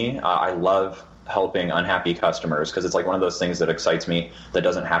for me, I love helping unhappy customers because it's like one of those things that excites me that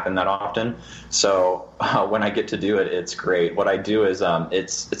doesn't happen that often. So when I get to do it, it's great. What I do is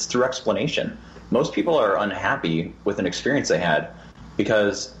it's through explanation. Most people are unhappy with an experience they had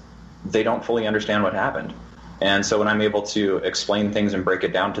because they don't fully understand what happened. And so when I'm able to explain things and break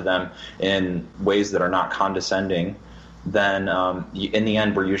it down to them in ways that are not condescending, then in the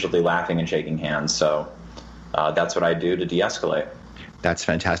end, we're usually laughing and shaking hands. So that's what I do to de-escalate. That's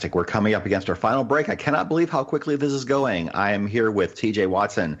fantastic. We're coming up against our final break. I cannot believe how quickly this is going. I am here with TJ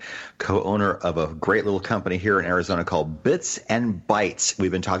Watson, co-owner of a great little company here in Arizona called Bits and Bytes.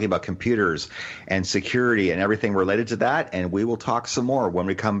 We've been talking about computers and security and everything related to that, and we will talk some more when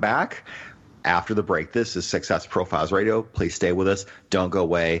we come back after the break. This is Success Profiles Radio. Please stay with us. Don't go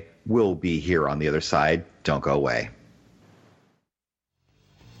away. We'll be here on the other side. Don't go away.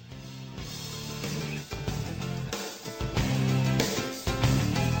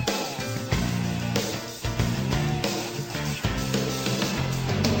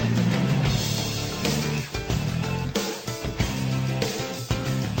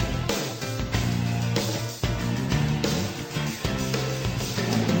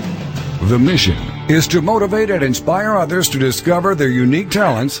 The mission is to motivate and inspire others to discover their unique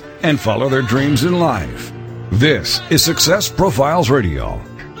talents and follow their dreams in life. This is Success Profiles Radio.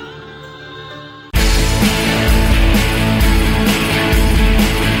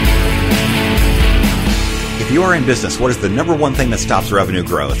 If you are in business, what is the number one thing that stops revenue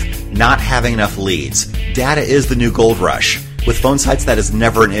growth? Not having enough leads. Data is the new gold rush. With phone sites, that is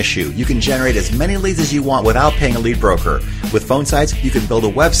never an issue. You can generate as many leads as you want without paying a lead broker. With phone sites, you can build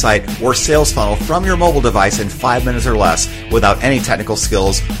a website or sales funnel from your mobile device in 5 minutes or less without any technical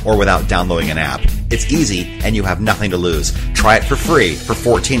skills or without downloading an app. It's easy and you have nothing to lose. Try it for free for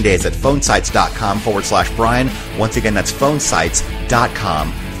 14 days at phonesites.com/Brian. Once again, that's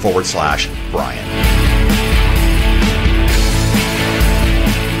phonesites.com/Brian.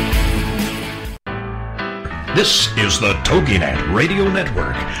 This is the TogiNet Radio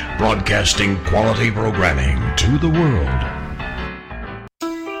Network, broadcasting quality programming to the world.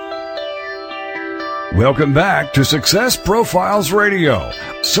 Welcome back to Success Profiles Radio.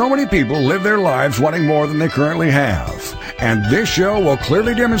 So many people live their lives wanting more than they currently have. And this show will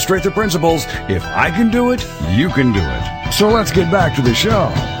clearly demonstrate the principles, if I can do it, you can do it. So let's get back to the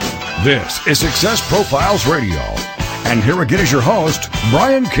show. This is Success Profiles Radio. And here again is your host,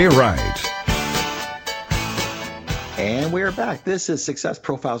 Brian K. Wright. And we are back. This is Success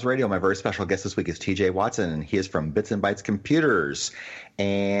Profiles Radio. My very special guest this week is TJ Watson, and he is from Bits and Bytes Computers.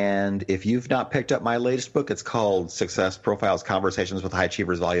 And if you've not picked up my latest book, it's called Success Profiles Conversations with High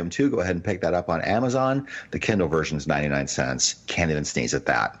Achievers Volume 2. Go ahead and pick that up on Amazon. The Kindle version is 99 cents. Can't even sneeze at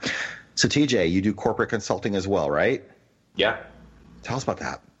that. So TJ, you do corporate consulting as well, right? Yeah. Tell us about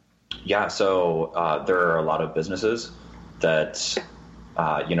that. Yeah. So there are a lot of businesses that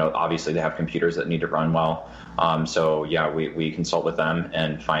Obviously they have computers that need to run well. So we consult with them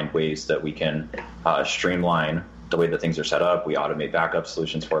and find ways that we can streamline the way that things are set up. We automate backup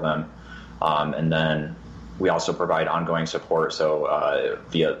solutions for them. And then we also provide ongoing support, so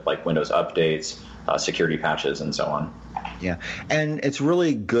via like Windows updates, security patches, and so on. Yeah, and it's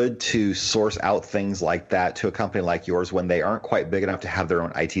really good to source out things like that to a company like yours when they aren't quite big enough to have their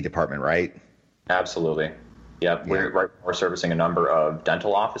own IT department, right? Absolutely. Yep. Yeah. We're servicing a number of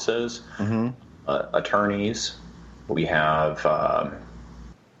dental offices, attorneys. We have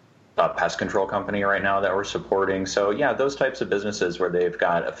a pest control company right now that we're supporting. So yeah, those types of businesses where they've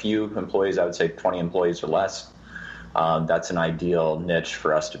got a few employees, I would say 20 employees or less, that's an ideal niche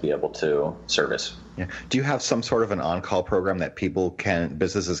for us to be able to service. Yeah. Do you have some sort of an on-call program that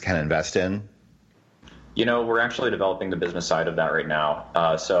businesses can invest in? We're actually developing the business side of that right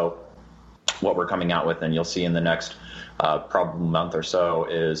now. So what we're coming out with, and you'll see in the next probably month or so,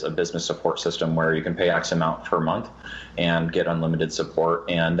 is a business support system where you can pay X amount per month and get unlimited support.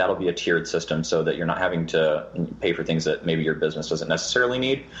 And that'll be a tiered system so that you're not having to pay for things that maybe your business doesn't necessarily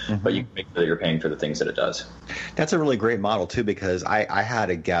need, but you can make sure that you're paying for the things that it does. That's a really great model, too, because I had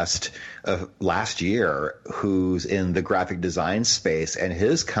a guest last year who's in the graphic design space, and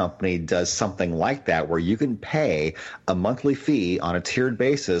his company does something like that where you can pay a monthly fee on a tiered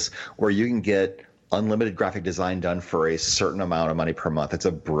basis where you can get unlimited graphic design done for a certain amount of money per month. It's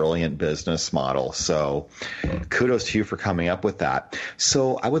a brilliant business model. So kudos to you for coming up with that.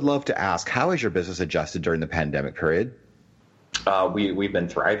 So I would love to ask, how has your business adjusted during the pandemic period? We've been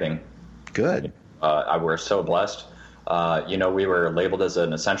thriving. Good. We're so blessed. We were labeled as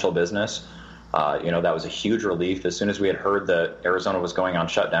an essential business. That was a huge relief. As soon as we had heard that Arizona was going on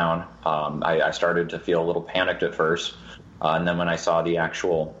shutdown, I started to feel a little panicked at first. And then when I saw the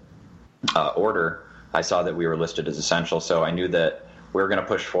actual order, I saw that we were listed as essential. So I knew that we were going to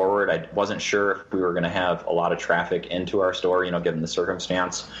push forward. I wasn't sure if we were going to have a lot of traffic into our store, given the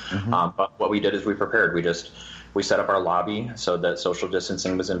circumstance. But what we did is we prepared. We set up our lobby so that social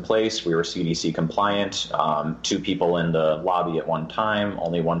distancing was in place. We were CDC compliant, 2 people in the lobby at one time,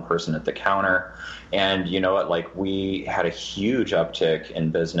 only 1 person at the counter. And you know what, we had a huge uptick in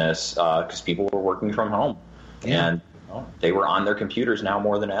business because people were working from home. Yeah. And they were on their computers now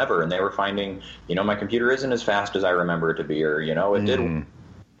more than ever, and they were finding, my computer isn't as fast as I remember it to be, or, it did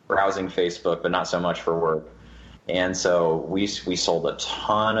browsing Facebook, but not so much for work. And so we sold a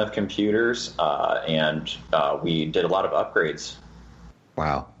ton of computers, and we did a lot of upgrades.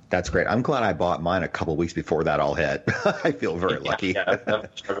 Wow, that's great. I'm glad I bought mine a couple weeks before that all hit. I feel very lucky. Yeah, I've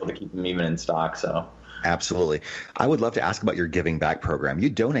struggled to keep them even in stock, so. Absolutely. I would love to ask about your Giving Back program. You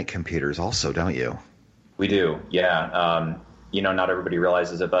donate computers also, don't you? We do, yeah. Not everybody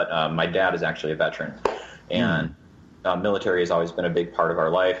realizes it, but my dad is actually a veteran, and military has always been a big part of our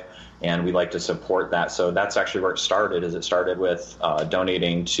life, and we like to support that. So that's actually where it started. It started with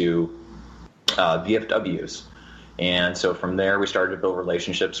donating to VFWs, and so from there we started to build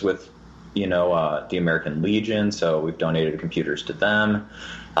relationships with, the American Legion. So we've donated computers to them.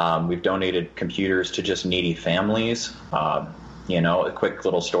 We've donated computers to just needy families. A quick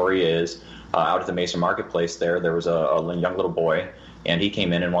little story is, out at the Mesa Marketplace there was a young little boy, and he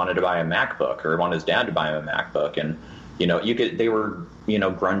came in and wanted to buy a MacBook, or wanted his dad to buy him a MacBook. And, they were,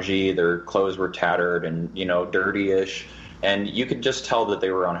 grungy, their clothes were tattered and, dirty-ish. And you could just tell that they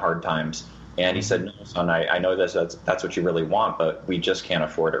were on hard times. And he said, "No, son, I know that's what you really want, but we just can't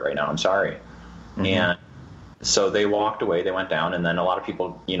afford it right now. I'm sorry." And so they walked away, they went down, and then a lot of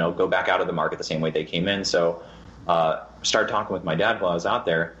people, go back out of the market the same way they came in. So started talking with my dad while I was out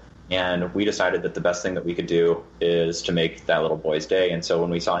there. And we decided that the best thing that we could do is to make that little boy's day. And so when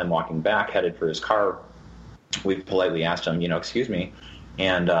we saw him walking back, headed for his car, we politely asked him, "Excuse me."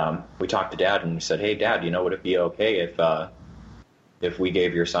 And we talked to Dad, and we said, "Hey, Dad, would it be okay if we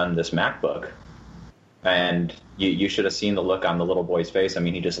gave your son this MacBook?" And you should have seen the look on the little boy's face. I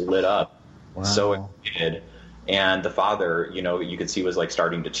mean, he just lit up. Wow. So excited. And the father, you could see was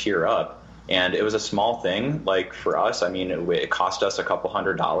starting to tear up. And it was a small thing, for us. I mean, it cost us a couple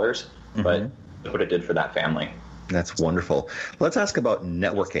 $100, but what it did for that family. That's wonderful. Let's ask about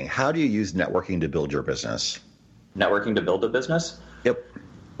networking. How do you use networking to build your business? Networking to build a business? Yep.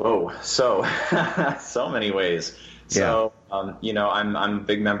 Whoa. So, so many ways. So, I'm a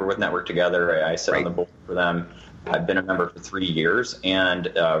big member with Network Together. I sit on the board for them. I've been a member for 3 years, and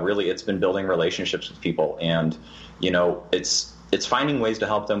really it's been building relationships with people. And, it's finding ways to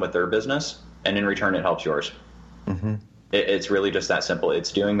help them with their business, and in return, it helps yours. It's really just that simple.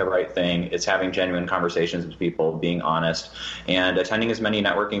 It's doing the right thing. It's having genuine conversations with people, being honest, and attending as many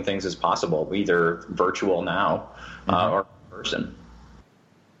networking things as possible, either virtual now or in person.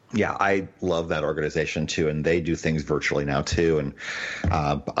 Yeah, I love that organization too, and they do things virtually now too. And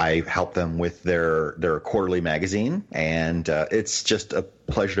I help them with their quarterly magazine, and it's just a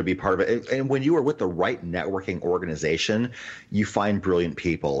pleasure to be part of it. And when you are with the right networking organization, you find brilliant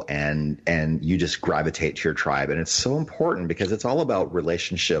people, and you just gravitate to your tribe. And it's so important because it's all about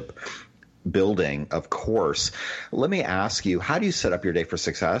relationship building, of course. Let me ask you, how do you set up your day for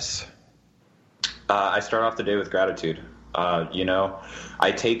success? I start off the day with gratitude.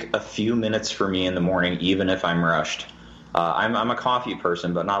 I take a few minutes for me in the morning, even if I'm rushed. I'm a coffee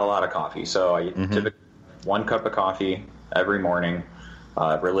person, but not a lot of coffee. So I typically 1 cup of coffee every morning,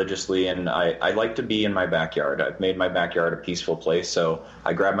 religiously. And I like to be in my backyard. I've made my backyard a peaceful place. So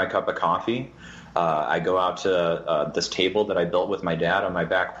I grab my cup of coffee. I go out to this table that I built with my dad on my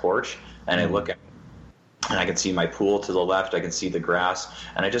back porch, and I look at and I can see my pool to the left. I can see the grass.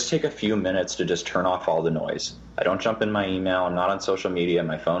 And I just take a few minutes to just turn off all the noise. I don't jump in my email. I'm not on social media.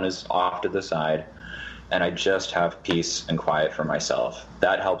 My phone is off to the side. And I just have peace and quiet for myself.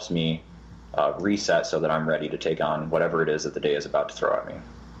 That helps me reset so that I'm ready to take on whatever it is that the day is about to throw at me.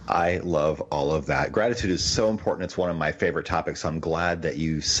 I love all of that. Gratitude is so important. It's one of my favorite topics. I'm glad that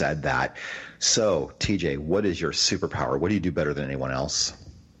you said that. So, TJ, what is your superpower? What do you do better than anyone else?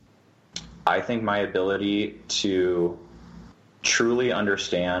 I think my ability to truly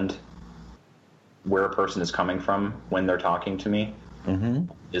understand where a person is coming from when they're talking to me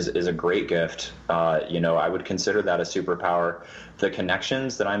is a great gift. I would consider that a superpower. The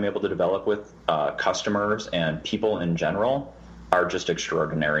connections that I'm able to develop with customers and people in general are just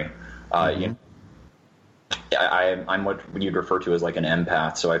extraordinary. I'm what you'd refer to as like an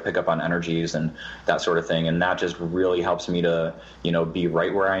empath, so I pick up on energies and that sort of thing, and that just really helps me to, be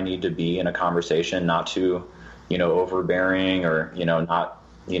right where I need to be in a conversation, not too, overbearing or, not,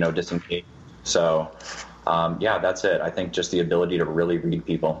 disengaged. So, that's it. I think just the ability to really read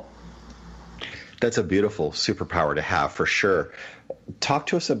people. That's a beautiful superpower to have, for sure. Talk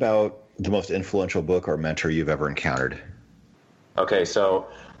to us about the most influential book or mentor you've ever encountered. Okay, so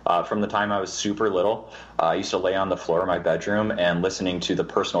from the time I was super little, I used to lay on the floor of my bedroom and listening to the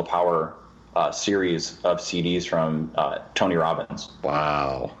Personal Power series of CDs from Tony Robbins.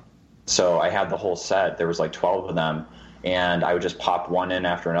 Wow. So I had the whole set. There was like 12 of them, and I would just pop one in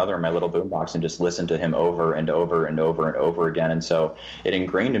after another in my little boombox and just listen to him over and over and over and over again. And so it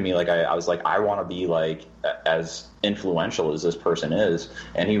ingrained in me, like I was like, I want to be like as influential as this person is.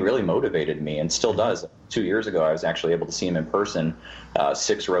 And he really motivated me and still does. 2 years ago, I was actually able to see him in person,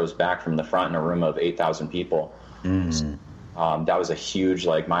 6 rows back from the front in a room of 8,000 people. So, that was a huge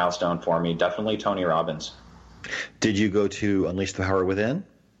milestone for me. Definitely Tony Robbins. Did you go to Unleash the Power Within?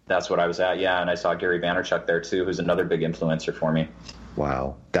 That's what I was at, yeah. And I saw Gary Vaynerchuk there too, who's another big influencer for me.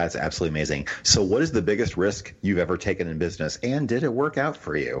 Wow, that's absolutely amazing. So what is the biggest risk you've ever taken in business, and did it work out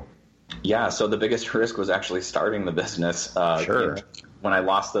for you? Yeah, so the biggest risk was actually starting the business. Sure. When I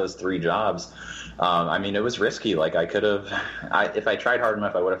lost those 3 jobs, it was risky. Like I could have, if I tried hard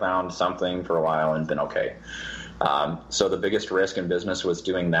enough, I would have found something for a while and been okay. So the biggest risk in business was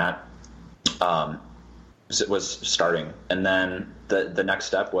doing that. It was starting. And then the next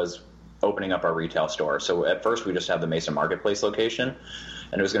step was opening up our retail store. So at first we just had the Mesa Marketplace location,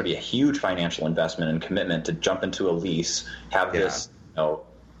 and it was going to be a huge financial investment and commitment to jump into a lease, have this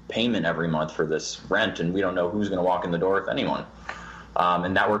payment every month for this rent, and we don't know who's going to walk in the door, if anyone.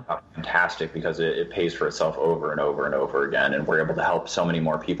 And that worked out fantastic because it pays for itself over and over and over again, and we're able to help so many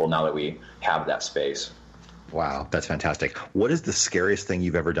more people now that we have that space. Wow, that's fantastic. What is the scariest thing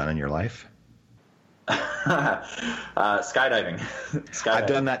you've ever done in your life? Skydiving. I've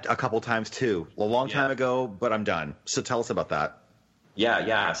done that a couple times too. A long time ago, but I'm done. So tell us about that.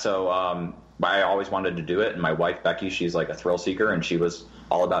 Yeah. So I always wanted to do it, and my wife Becky, she's like a thrill seeker, and she was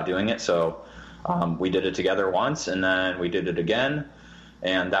all about doing it. So we did it together once, and then we did it again,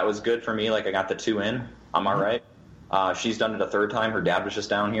 and that was good for me. Like I got the 2 in. I'm all right. She's done it a 3rd time. Her dad was just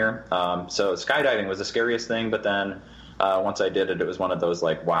down here. So skydiving was the scariest thing, but then once I did it, it was one of those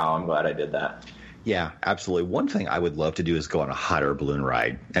like, wow, I'm glad I did that. Yeah, absolutely. One thing I would love to do is go on a hot air balloon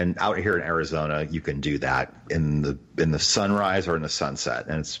ride. And out here in Arizona, you can do that in the sunrise or in the sunset.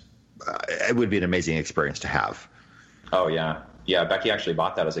 And it would be an amazing experience to have. Oh, yeah. Yeah, Becky actually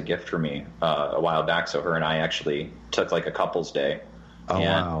bought that as a gift for me a while back. So her and I actually took like a couple's day.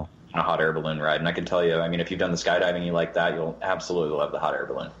 Wow. On a hot air balloon ride. And I can tell you, if you've done the skydiving, you like that, you'll absolutely love the hot air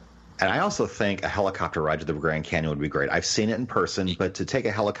balloon. And I also think a helicopter ride to the Grand Canyon would be great. I've seen it in person, but to take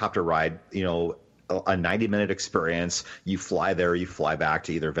a helicopter ride, a 90-minute experience, you fly there, you fly back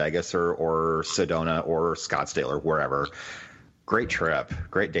to either Vegas or Sedona or Scottsdale or wherever. Great trip.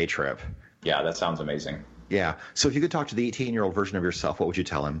 Great day trip. Yeah, that sounds amazing. Yeah. So if you could talk to the 18-year-old version of yourself, what would you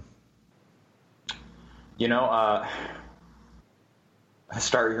tell him?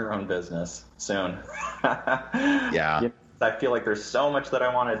 Start your own business soon. Yeah. I feel like there's so much that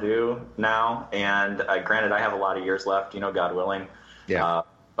I want to do now, and granted, I have a lot of years left, God willing. Yeah.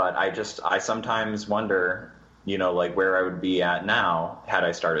 But I sometimes wonder, like where I would be at now had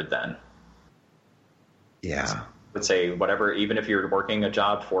I started then. Yeah. I would say whatever, even if you're working a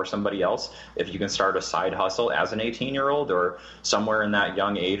job for somebody else, if you can start a side hustle as an 18-year-old or somewhere in that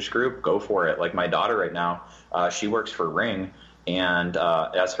young age group, go for it. Like my daughter right now, she works for Ring. And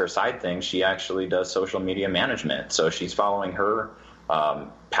as her side thing, she actually does social media management. So she's following her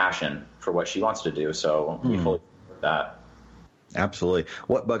passion for what she wants to do. So we fully support that. Absolutely.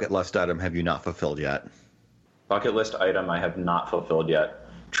 What bucket list item have you not fulfilled yet? Bucket list item I have not fulfilled yet.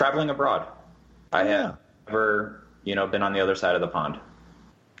 Traveling abroad. I have never, been on the other side of the pond.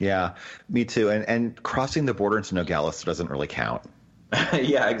 Yeah, me too. And crossing the border into Nogales doesn't really count.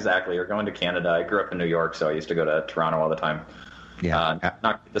 Yeah, exactly. Or going to Canada. I grew up in New York, so I used to go to Toronto all the time. Yeah.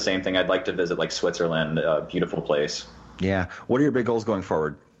 Not the same thing. I'd like to visit like Switzerland, a beautiful place. Yeah. What are your big goals going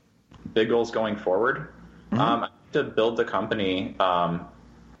forward? Big goals going forward? I need to build the company and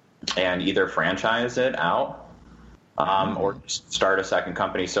either franchise it out or start a second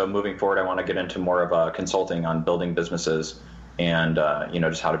company. So moving forward, I want to get into more of consulting on building businesses and,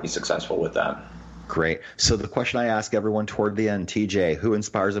 just how to be successful with that. Great. So the question I ask everyone toward the end, TJ, who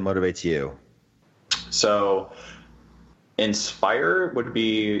inspires and motivates you? So inspire would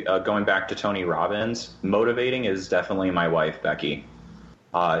be going back to Tony Robbins. Motivating is definitely my wife, Becky.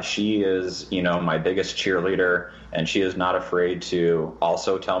 She is, my biggest cheerleader, and she is not afraid to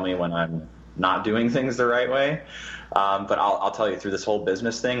also tell me when I'm not doing things the right way. But I'll tell you, through this whole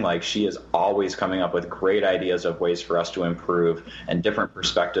business thing, like she is always coming up with great ideas of ways for us to improve and different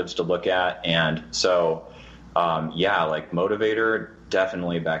perspectives to look at. And so, like motivator,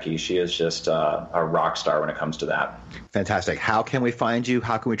 definitely Becky. She is just a rock star when it comes to that. Fantastic. How can we find you?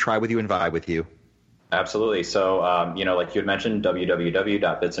 How can we try with you and vibe with you? Absolutely. So, like you had mentioned,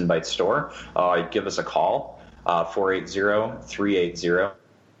 www.bitsandbytes.store. Give us a call, 480-380.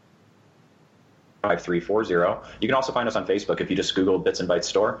 5340. You can also find us on Facebook. If you just Google Bits and Bytes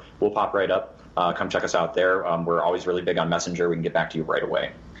Store, we'll pop right up. Come check us out there. We're always really big on Messenger. We can get back to you right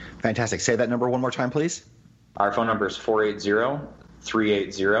away. Fantastic. Say that number one more time, please. Our phone number is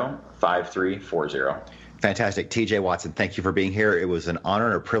 480-380-5340. Fantastic. TJ Watson, thank you for being here. It was an honor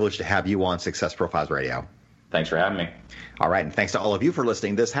and a privilege to have you on Success Profiles Radio. Thanks for having me. All right, and thanks to all of you for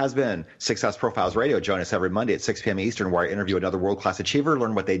listening. This has been Success Profiles Radio. Join us every Monday at 6 p.m. Eastern, where I interview another world-class achiever,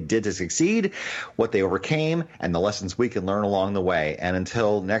 learn what they did to succeed, what they overcame, and the lessons we can learn along the way. And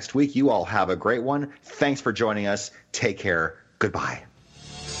until next week, you all have a great one. Thanks for joining us. Take care. Goodbye.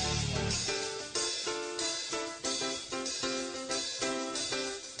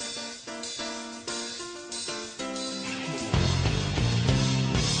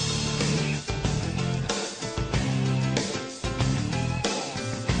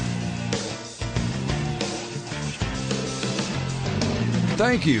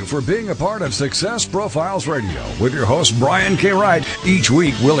 Thank you for being a part of Success Profiles Radio with your host, Brian K. Wright. Each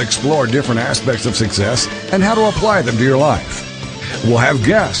week, we'll explore different aspects of success and how to apply them to your life. We'll have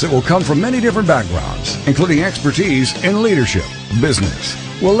guests that will come from many different backgrounds, including expertise in leadership, business,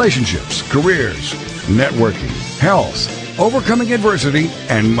 relationships, careers, networking, health, overcoming adversity,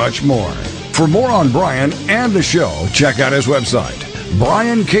 and much more. For more on Brian and the show, check out his website,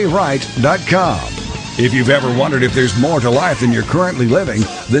 briankwright.com. If you've ever wondered if there's more to life than you're currently living,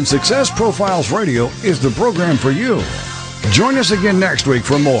 then Success Profiles Radio is the program for you. Join us again next week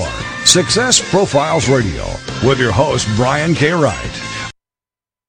for more Success Profiles Radio with your host, Brian K. Wright.